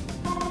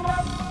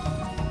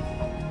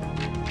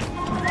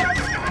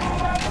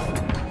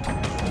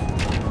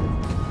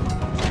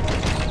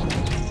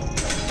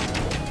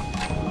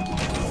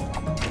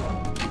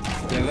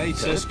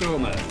 Bereite.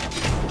 Stürme.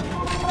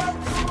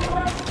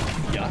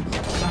 Ja,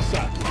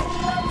 Sassa.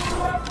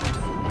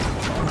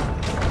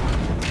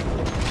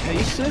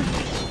 Heiße?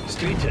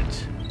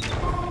 Stretchet.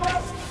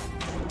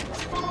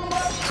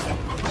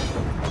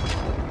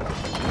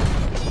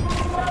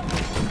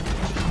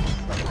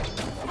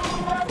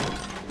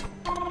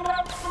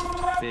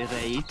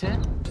 Bereite?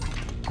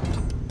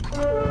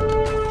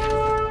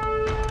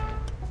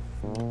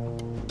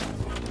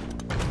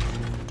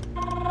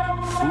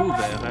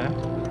 Buvere?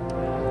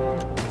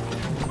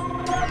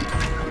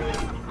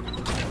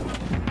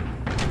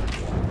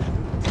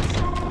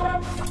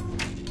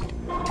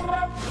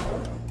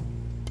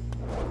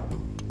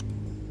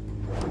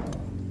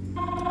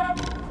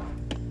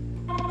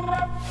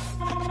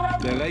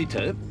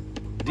 Bereite.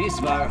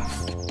 Dies war...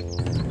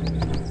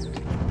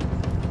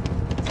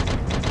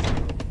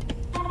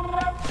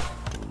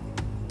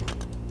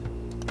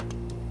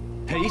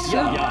 Heiße?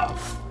 Ja. Ja.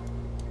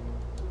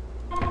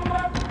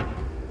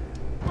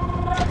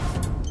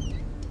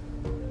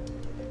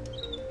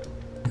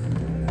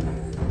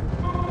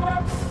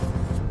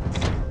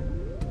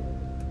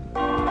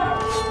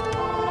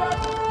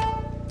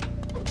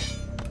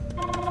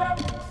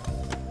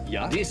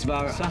 Ja, dies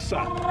war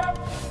Sassa.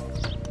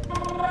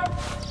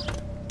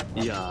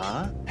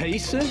 Ja.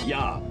 Heiße?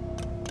 Ja.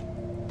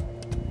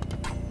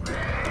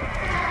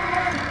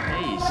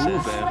 Heiße.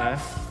 Buvere?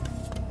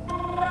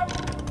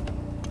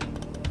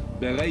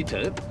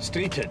 Bereite,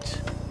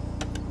 stretchet.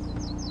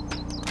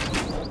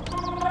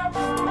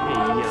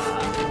 Ja.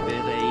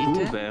 Bereite?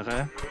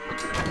 Buvere?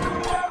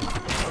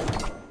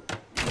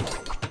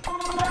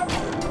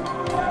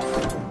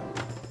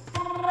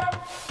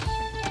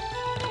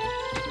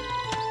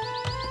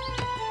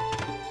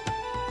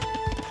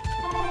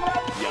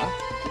 Ja.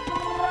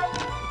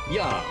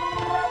 Ja.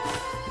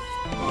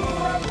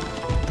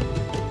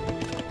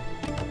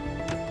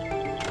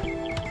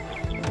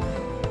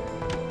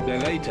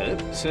 Bereite,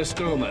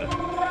 Stürme.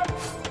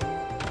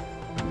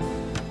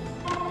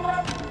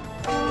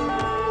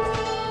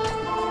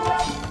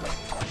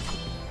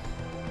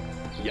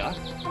 Ja.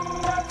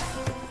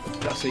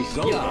 Dass ich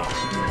soll. Ja.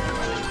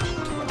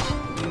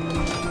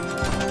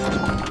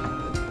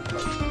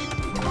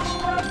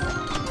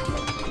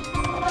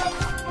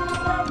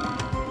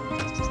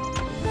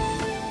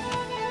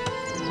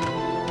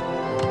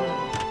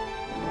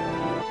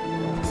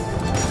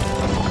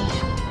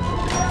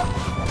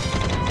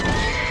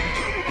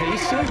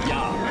 Heiße?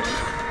 Ja.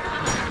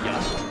 Ja.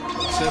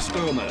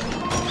 Stürme.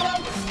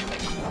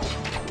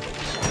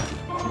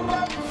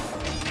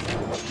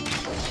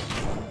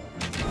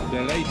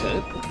 Bereite.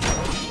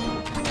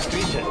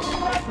 Stretchet.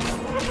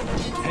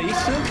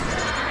 Heiße?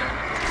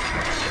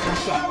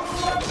 Sassa.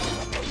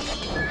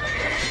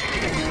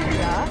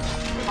 Ja?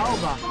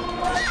 Sauber.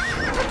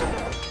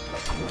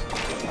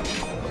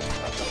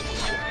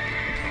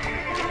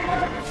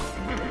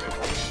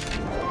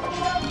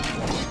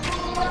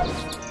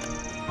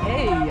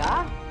 Hey,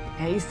 ja?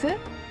 Heiße?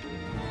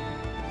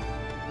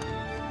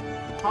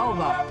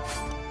 Sauber.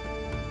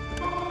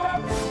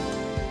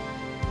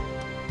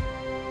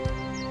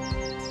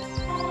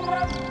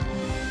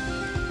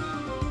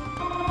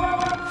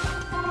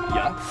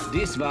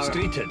 Dies war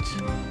Streetet.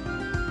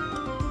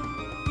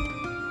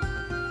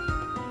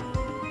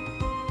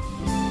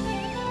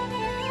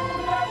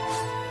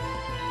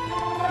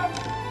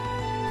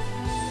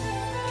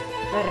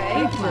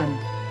 Bereit, Mann.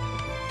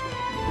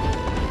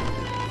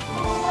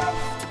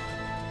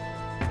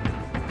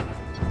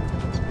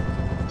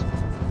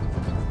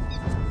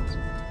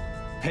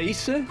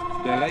 Heiße?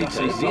 Bereit.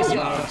 Dies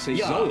war, was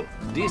ich soll.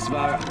 Dies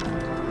war...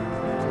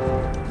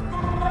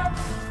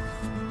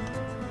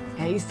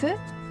 Heiße?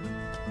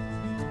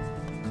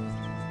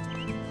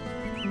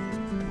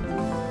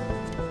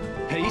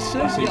 Heiße?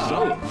 Was ich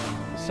soll.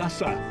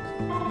 Sassa.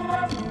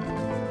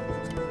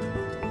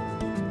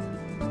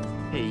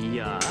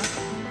 Ja.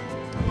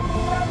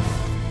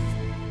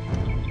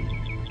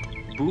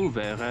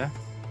 Buvere.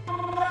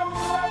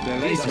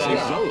 Bereit, was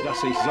ich soll.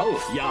 Was ich soll.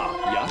 Ja,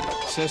 ja.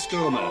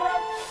 Sestürme.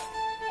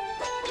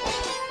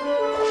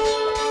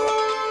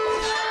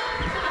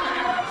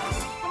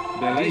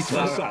 Bereit,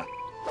 Wasser.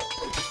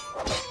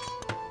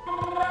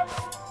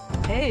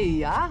 Hey,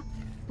 ja?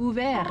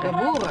 Buvere.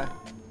 Geboren.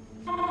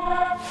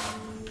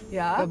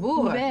 Ja,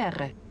 geboren.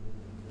 Buvere.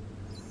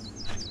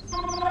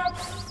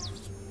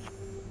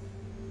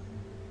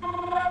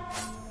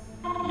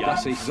 Ja,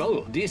 was ich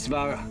soll. Dies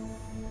war...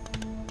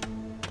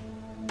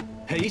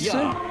 Heiße?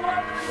 Ja.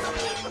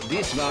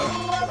 Dies war...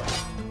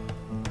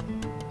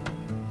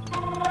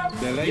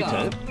 Bereit,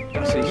 ja.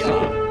 Was ich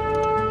soll.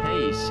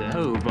 Heiße.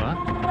 Over.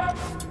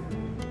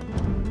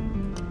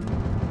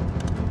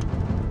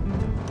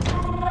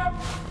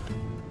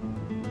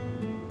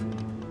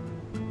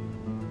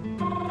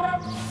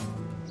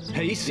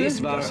 Heiße?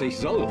 Dies war, was ich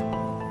soll.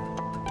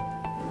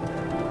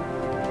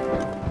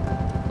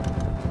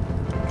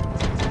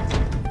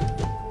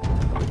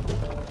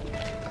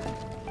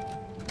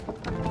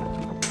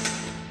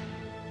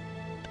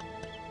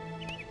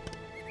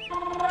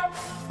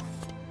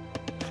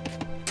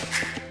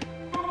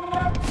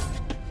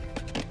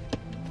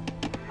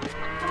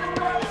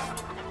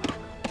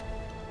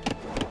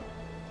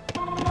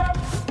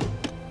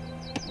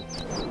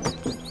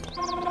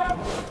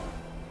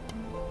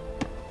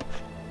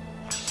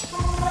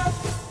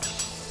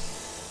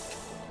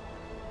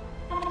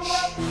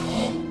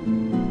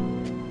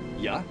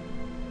 Ja?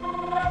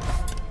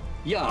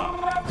 Ja.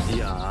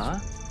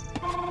 Ja.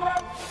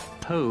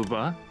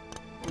 Over.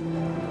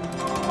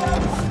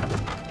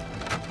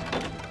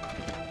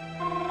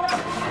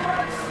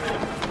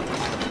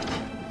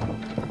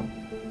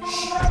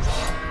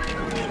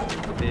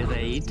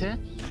 Bereit.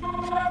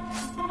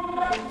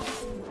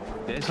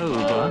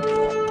 Over.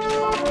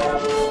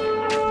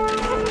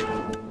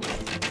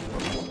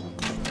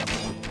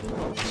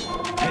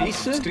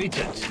 Heiße?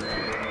 Streetet.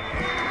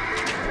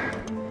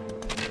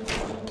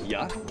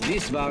 Ja,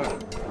 dies war...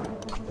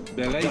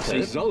 Bereit, was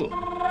ich soll.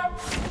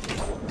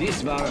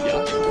 Dies war...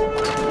 Ja.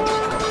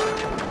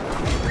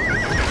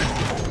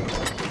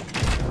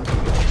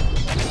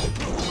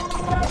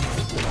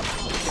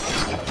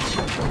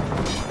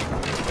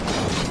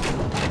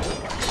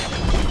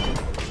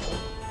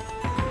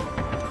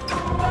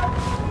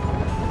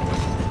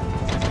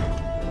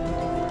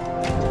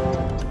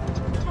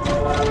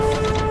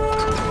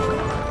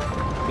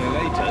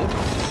 Bereit,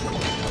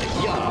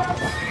 ja.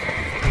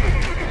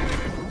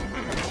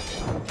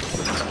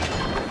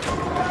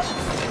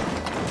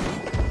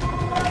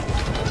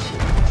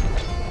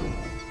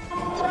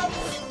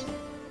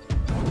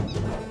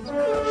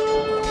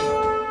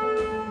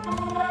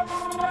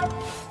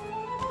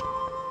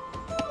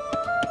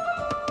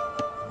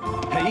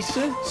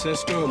 Heiße?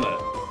 Sestürme.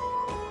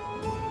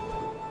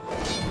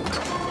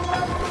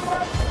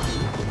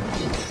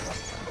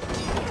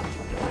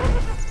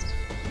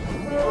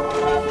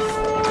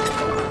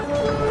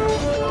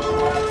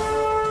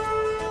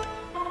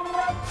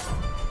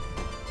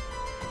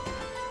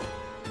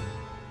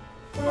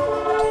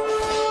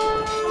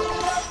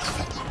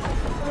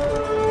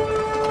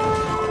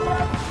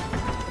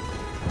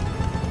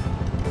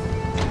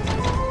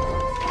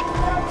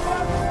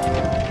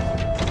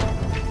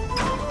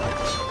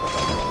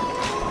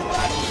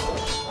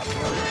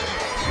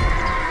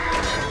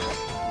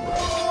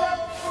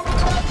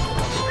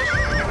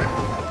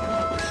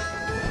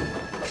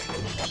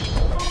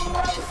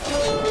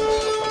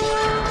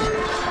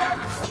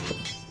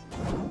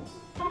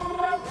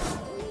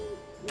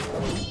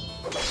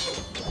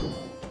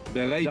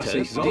 Bereit, dass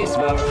ich soll. Dies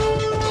war...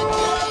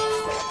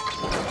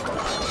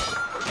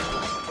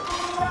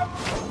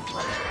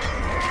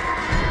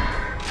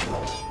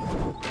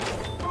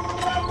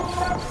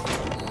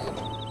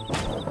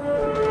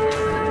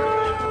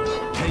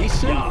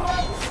 Heiße? Ja.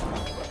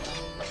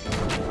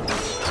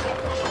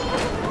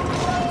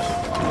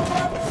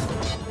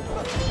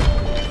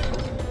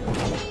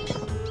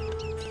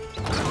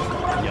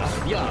 Ja,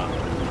 ja.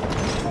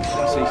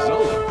 Dass ich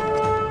soll.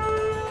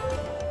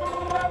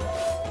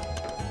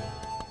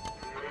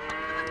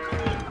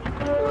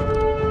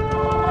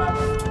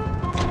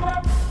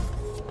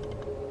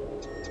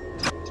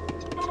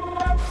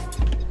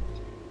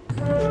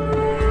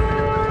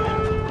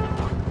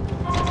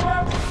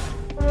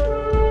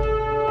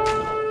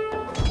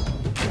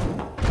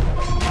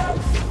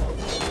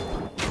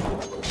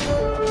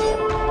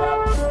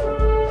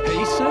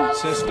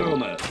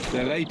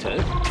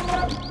 Bereite.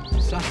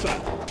 Sasa.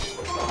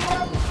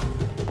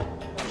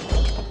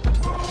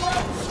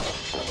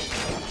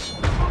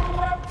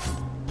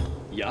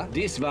 Ja,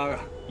 dies war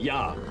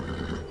ja.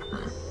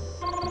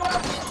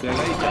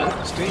 Bereite.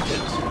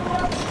 Status.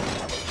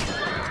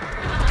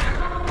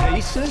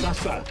 Heiße.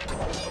 Sasa.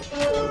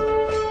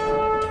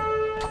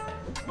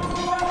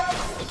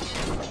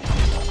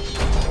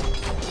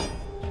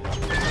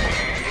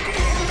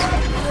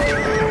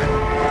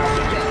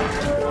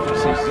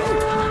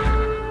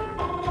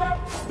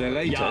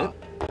 Bereite. Ja.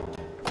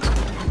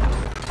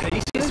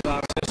 Heißes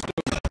war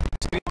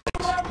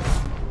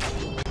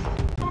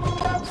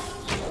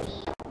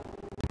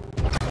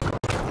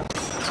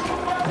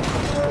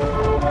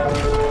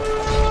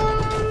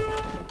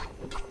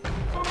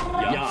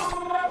ja.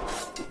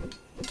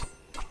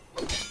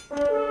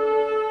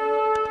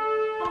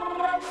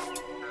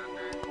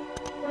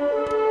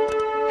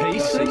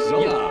 Heißes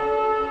ja.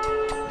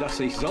 Dass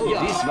ich soll.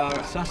 Ja. Dies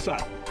war Sasa.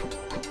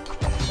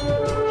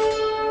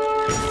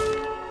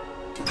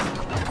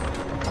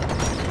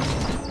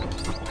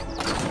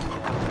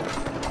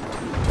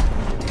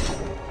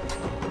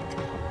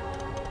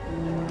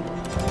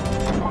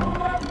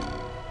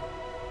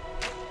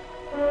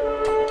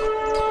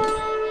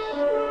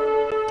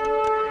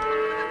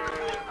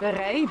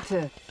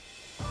 Bereite.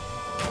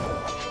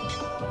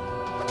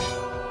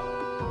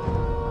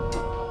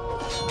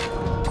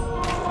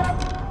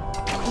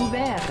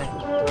 Couvert.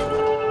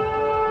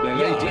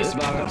 Bereit, dies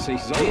war, was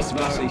ich soll. Dies,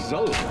 was ich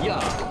soll. Ja.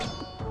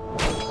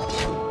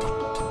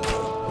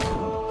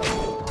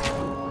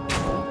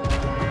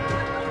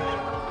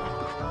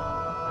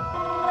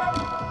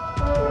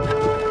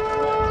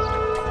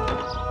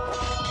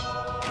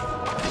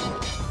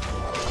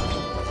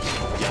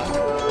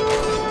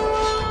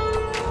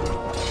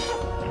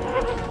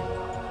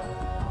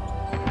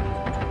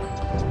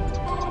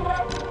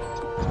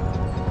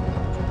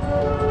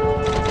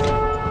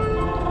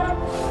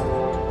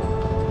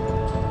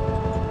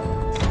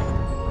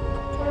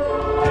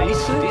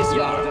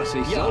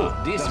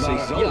 Dies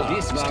war ja.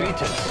 Dies war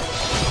Status.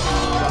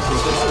 Das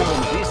ist das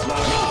Stürme. Dies war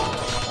ja.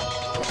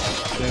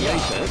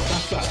 Bereite.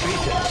 Das war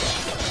Status.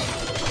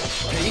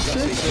 Heiße.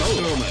 Das ist das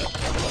Stürme.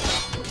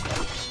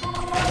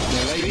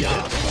 Bereite. Ja.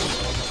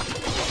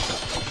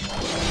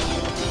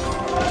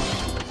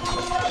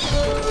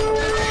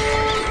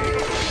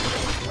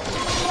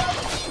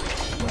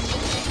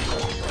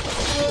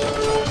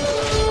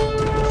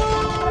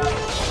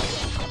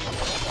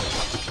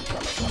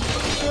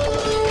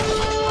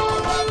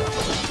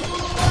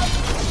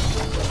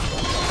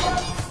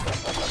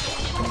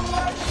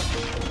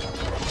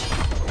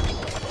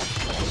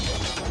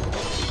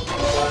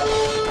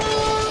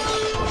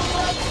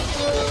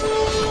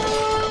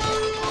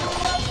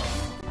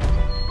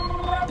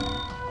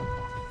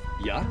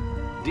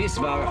 Dies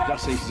war,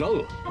 dass ich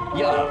soll.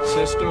 Ja,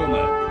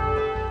 Systeme.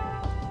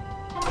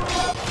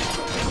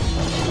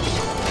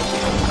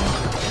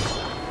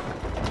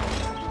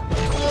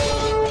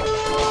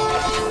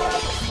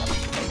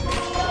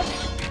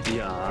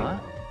 Ja.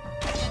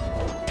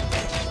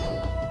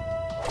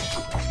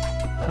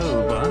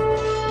 Hober.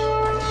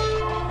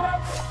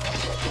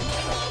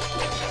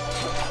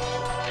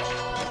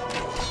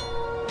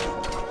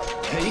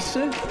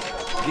 Heiße?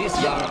 Dies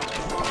war,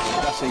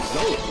 dass ich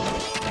soll.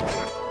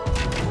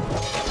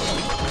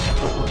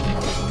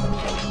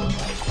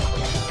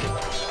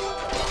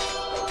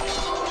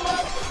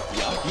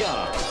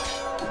 Ja,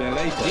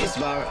 bereit. Dies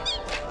war,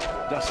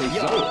 dass ich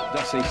soll.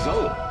 Dass ich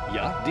soll.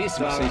 Ja, dies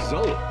war, ich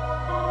soll.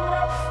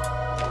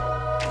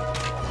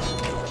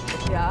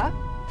 Ja.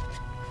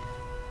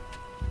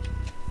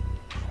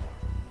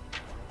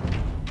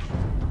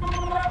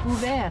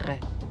 Couvert.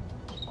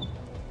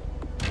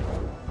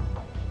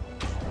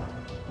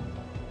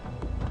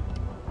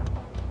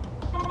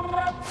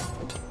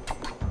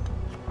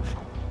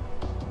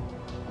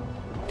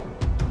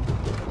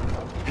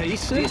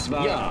 Heiße? Dies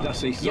war, ja,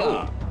 dass ich soll.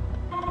 Ja.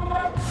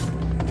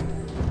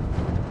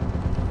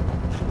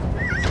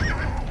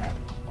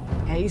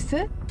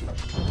 Heiße?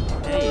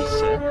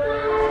 Heiße.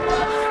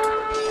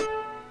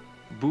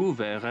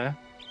 Bouvere.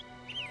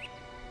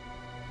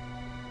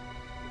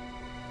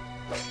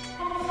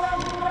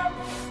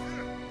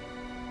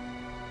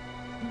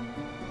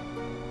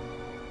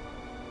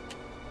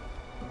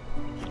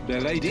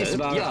 Bereit, dies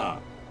war, ja.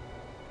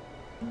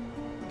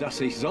 Dass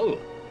ich soll.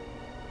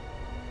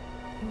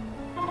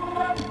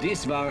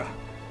 Dies war...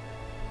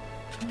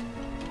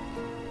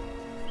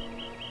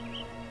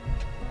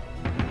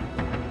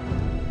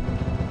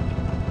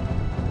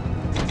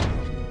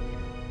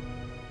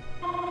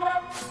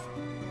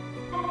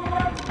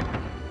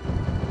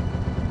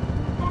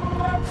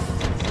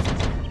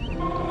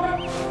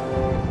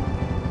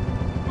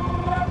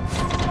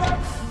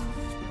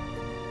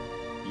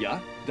 Ja,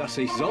 dass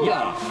ich soll.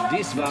 Ja,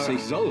 dies war, dass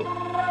ich soll.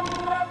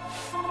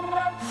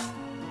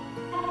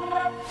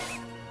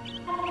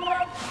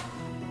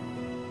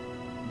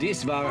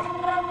 Dies war...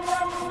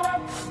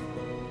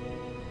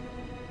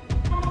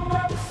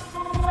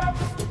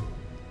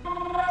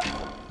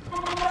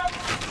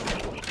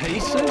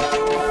 Heiße?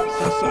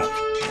 Sasa.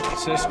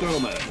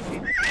 Zerstürme.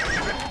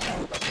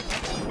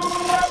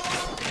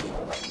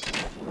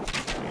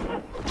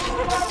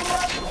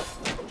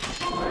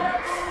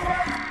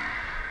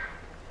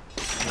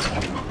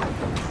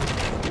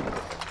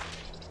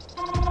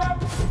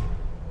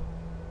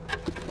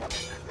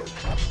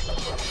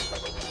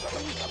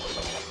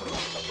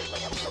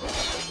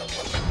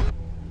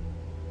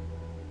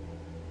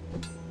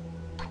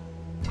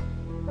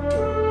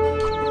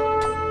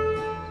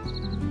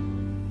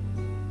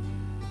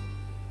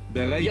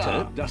 Bereite,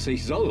 ja, dass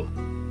ich soll.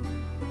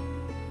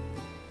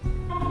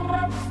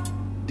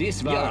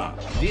 Dies war, ja,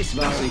 dies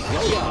war, dass ich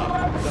soll,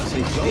 ja, dass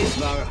ich soll.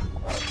 Dies war.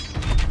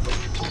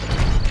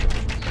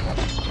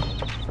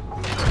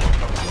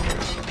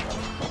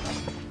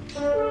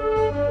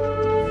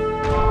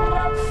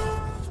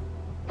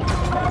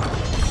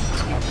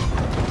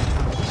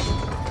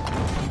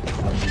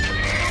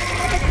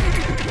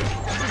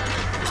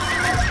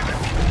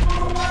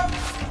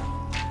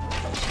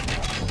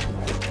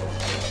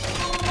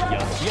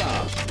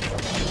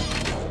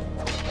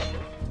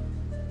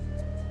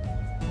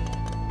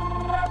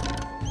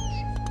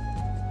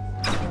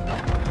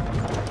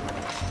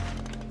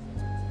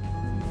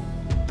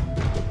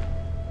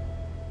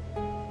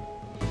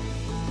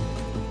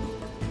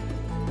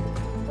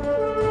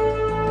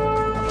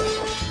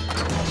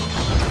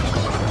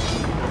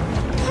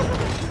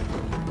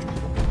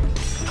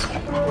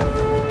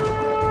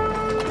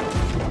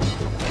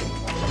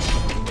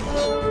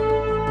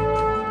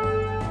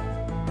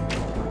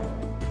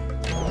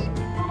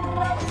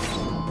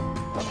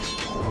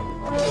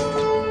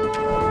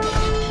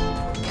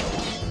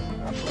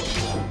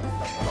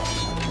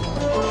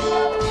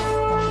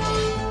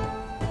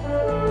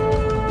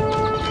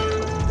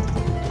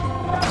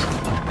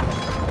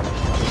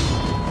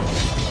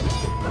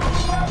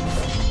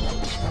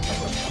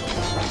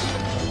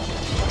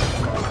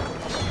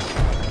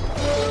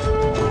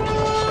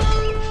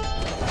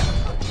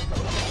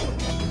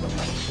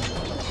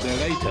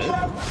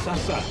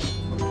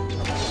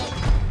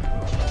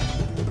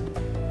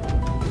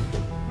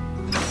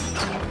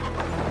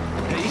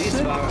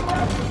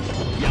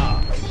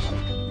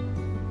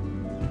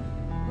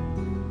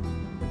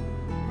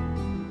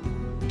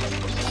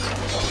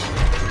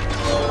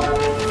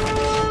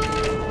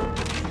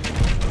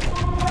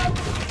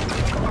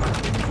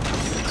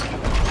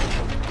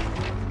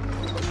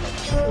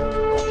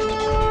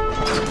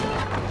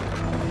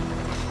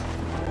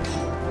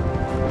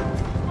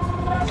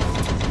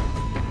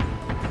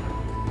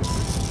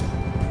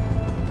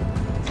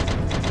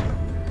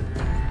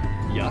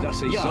 Ja,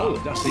 das ist ja,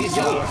 das ist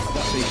ja, ja,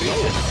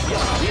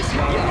 das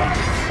war ja,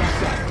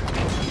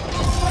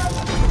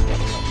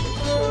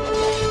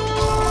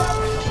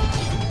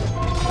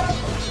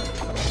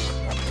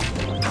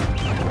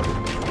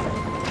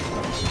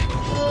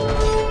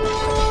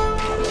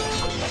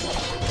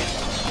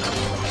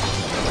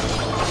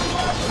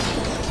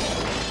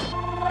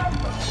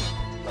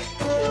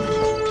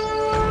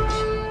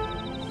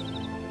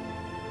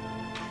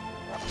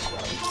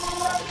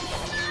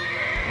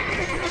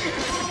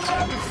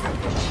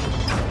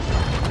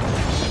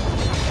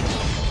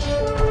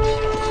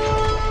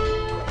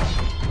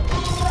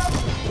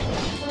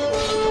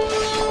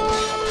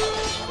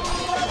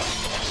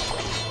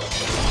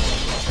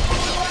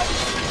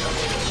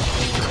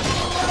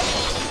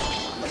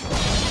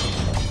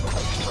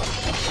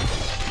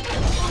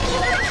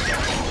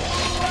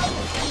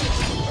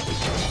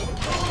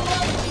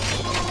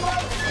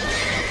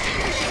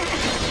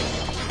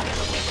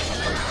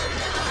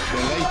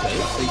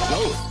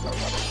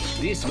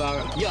 dies war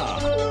ja.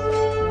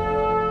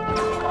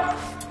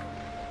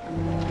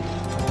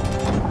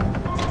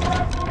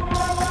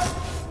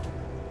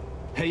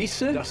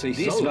 Heiße, dass ich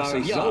dies soll, war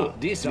ich ja. Soll.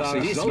 Dies war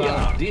ich soll,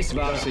 ja. Dies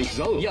war dass ich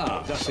soll,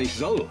 ja. Dass ich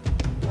soll.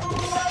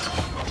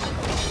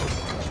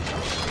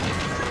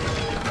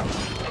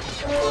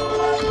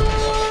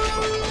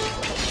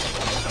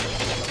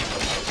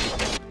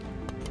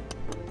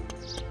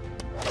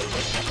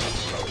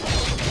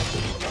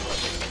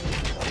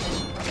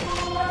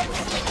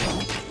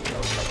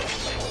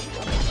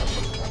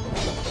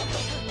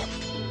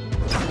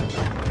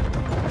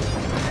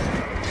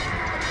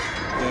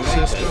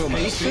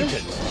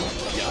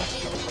 Ja.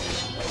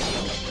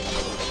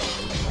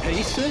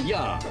 Heiße?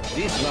 Ja.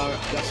 Dies war,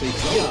 dass ich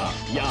so. Ja.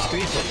 Ja.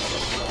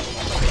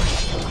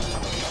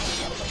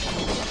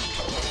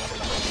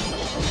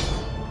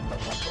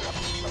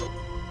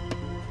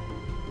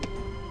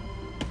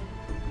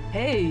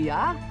 Hey,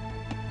 ja?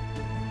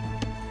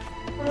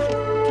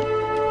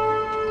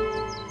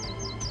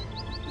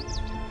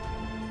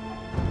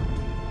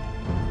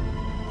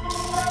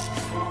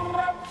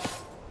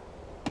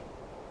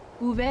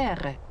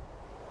 Ouvert.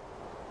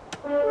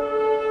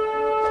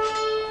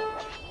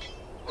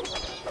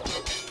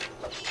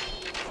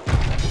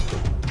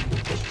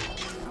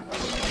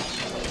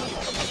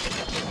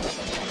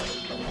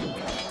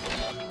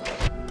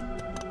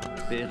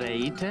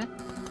 Bereite.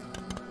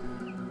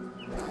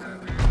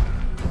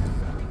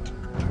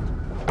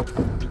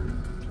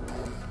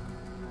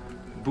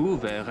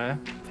 Bouvere.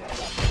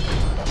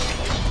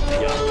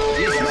 Ja,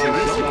 dies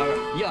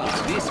war. Ja,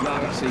 dies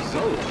war, was ich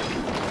soll.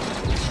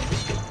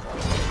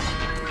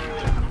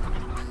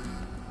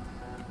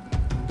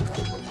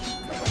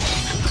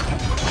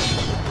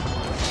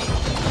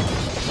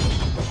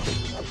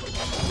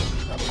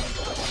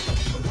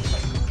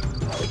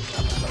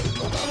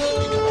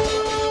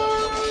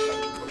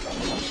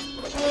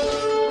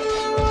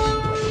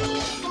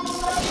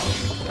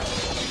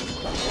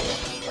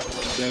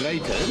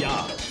 Bereite?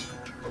 Ja.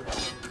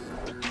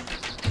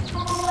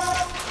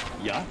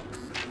 Ja?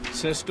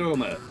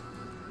 Zerstürme.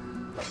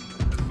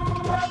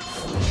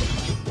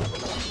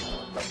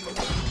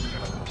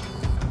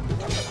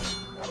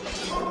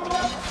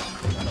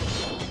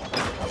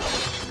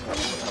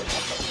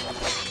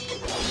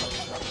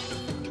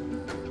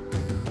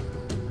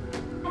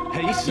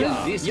 Heiße?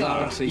 Ja, dies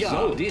war, was ich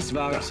soll. Dies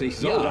war, was ich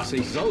soll. Was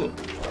ich soll.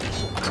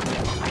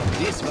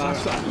 Dies war,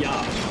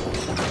 ja.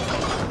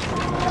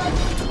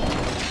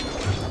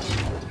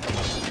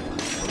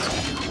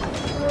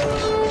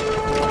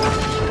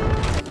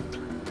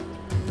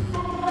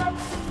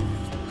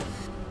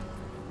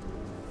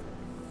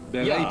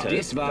 Bereite, ja,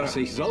 dies war, was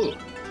ich soll.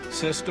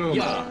 Zerstürme.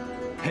 Ja.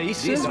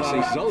 Heiße, dies was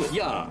ich soll.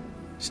 Ja.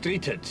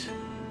 Streetet.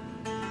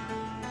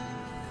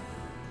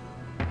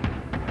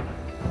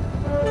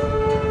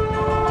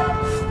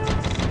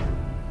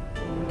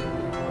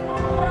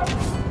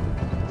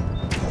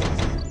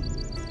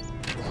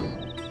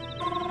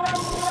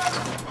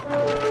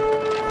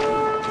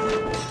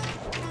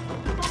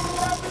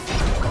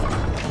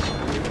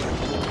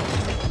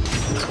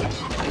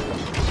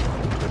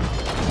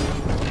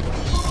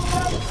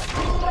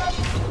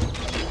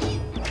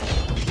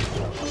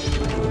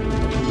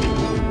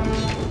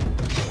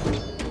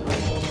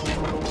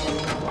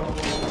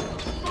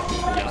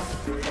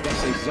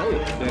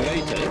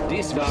 Bereite,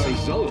 dies was ich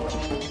soll.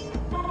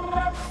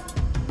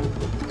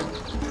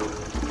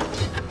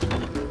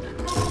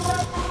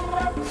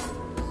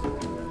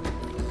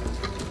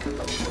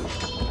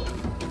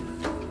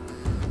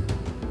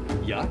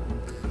 Ja?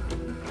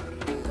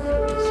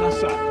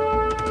 Sasa.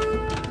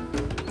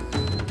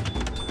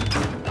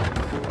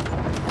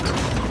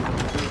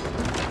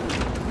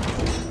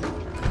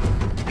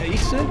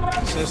 Heiße?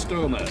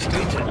 Zerstürme.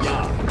 Streete,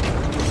 ja.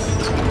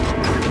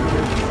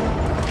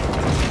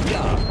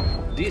 Ja.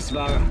 Dies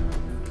war...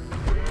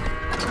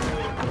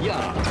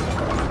 Ja.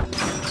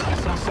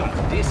 Sasa,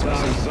 dies war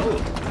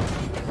so.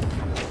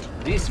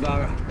 Dies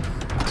war...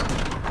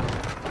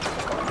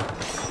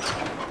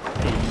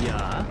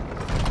 Ja.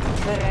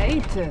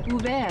 Bereite.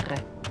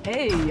 Ouvert.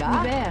 Hey,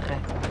 ja.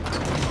 Ouvert.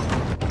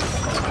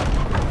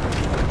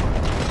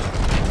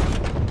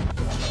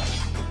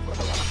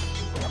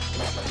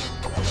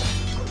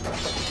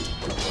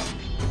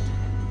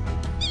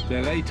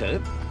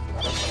 Bereite.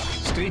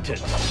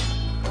 Streetet.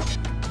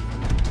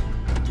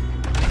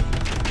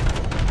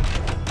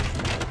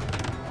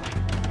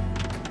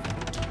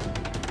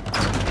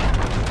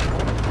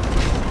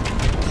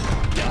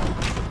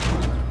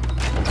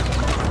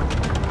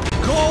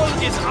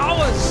 Is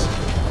ours!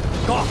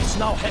 Goths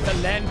now have a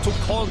land to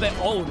call their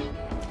own.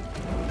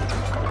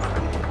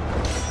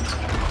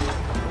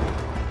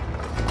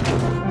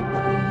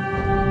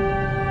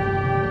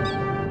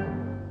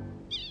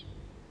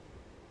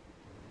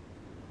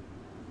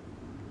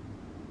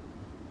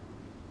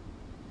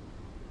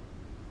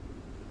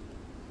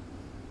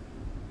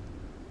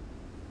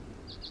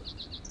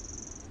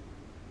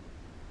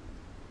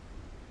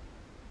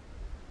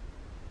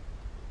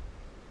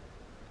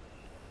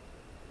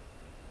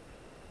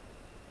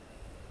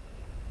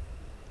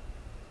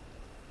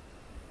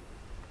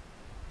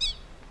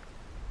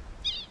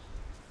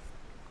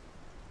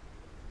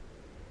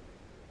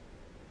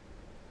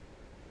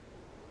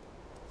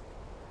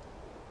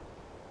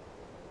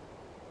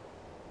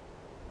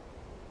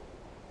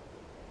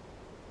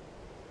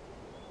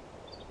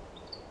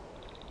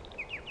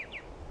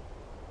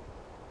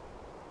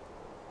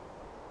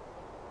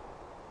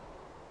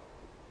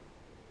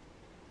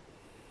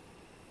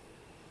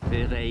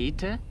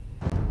 Bereite?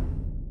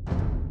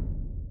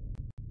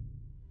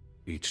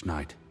 Each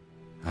night,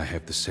 I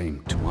have the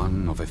same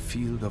one of a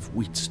field of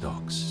wheat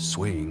stalks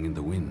swaying in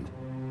the wind.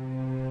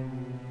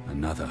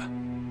 Another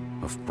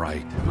of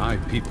bright. My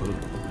people,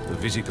 the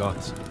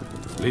Visigoths,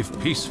 live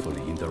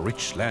peacefully in the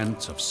rich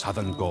lands of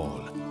southern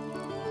Gaul.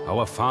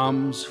 Our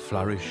farms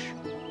flourish,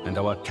 and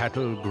our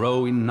cattle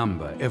grow in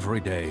number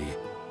every day.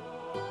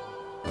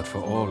 But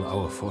for all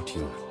our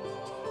fortune,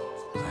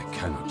 I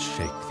cannot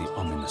shake the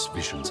ominous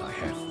visions I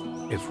have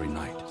every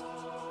night.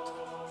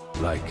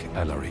 Like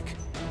Alaric,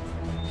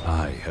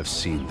 I have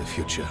seen the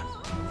future.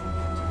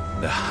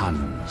 The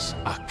Huns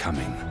are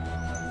coming,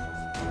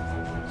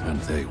 and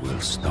they will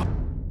stop.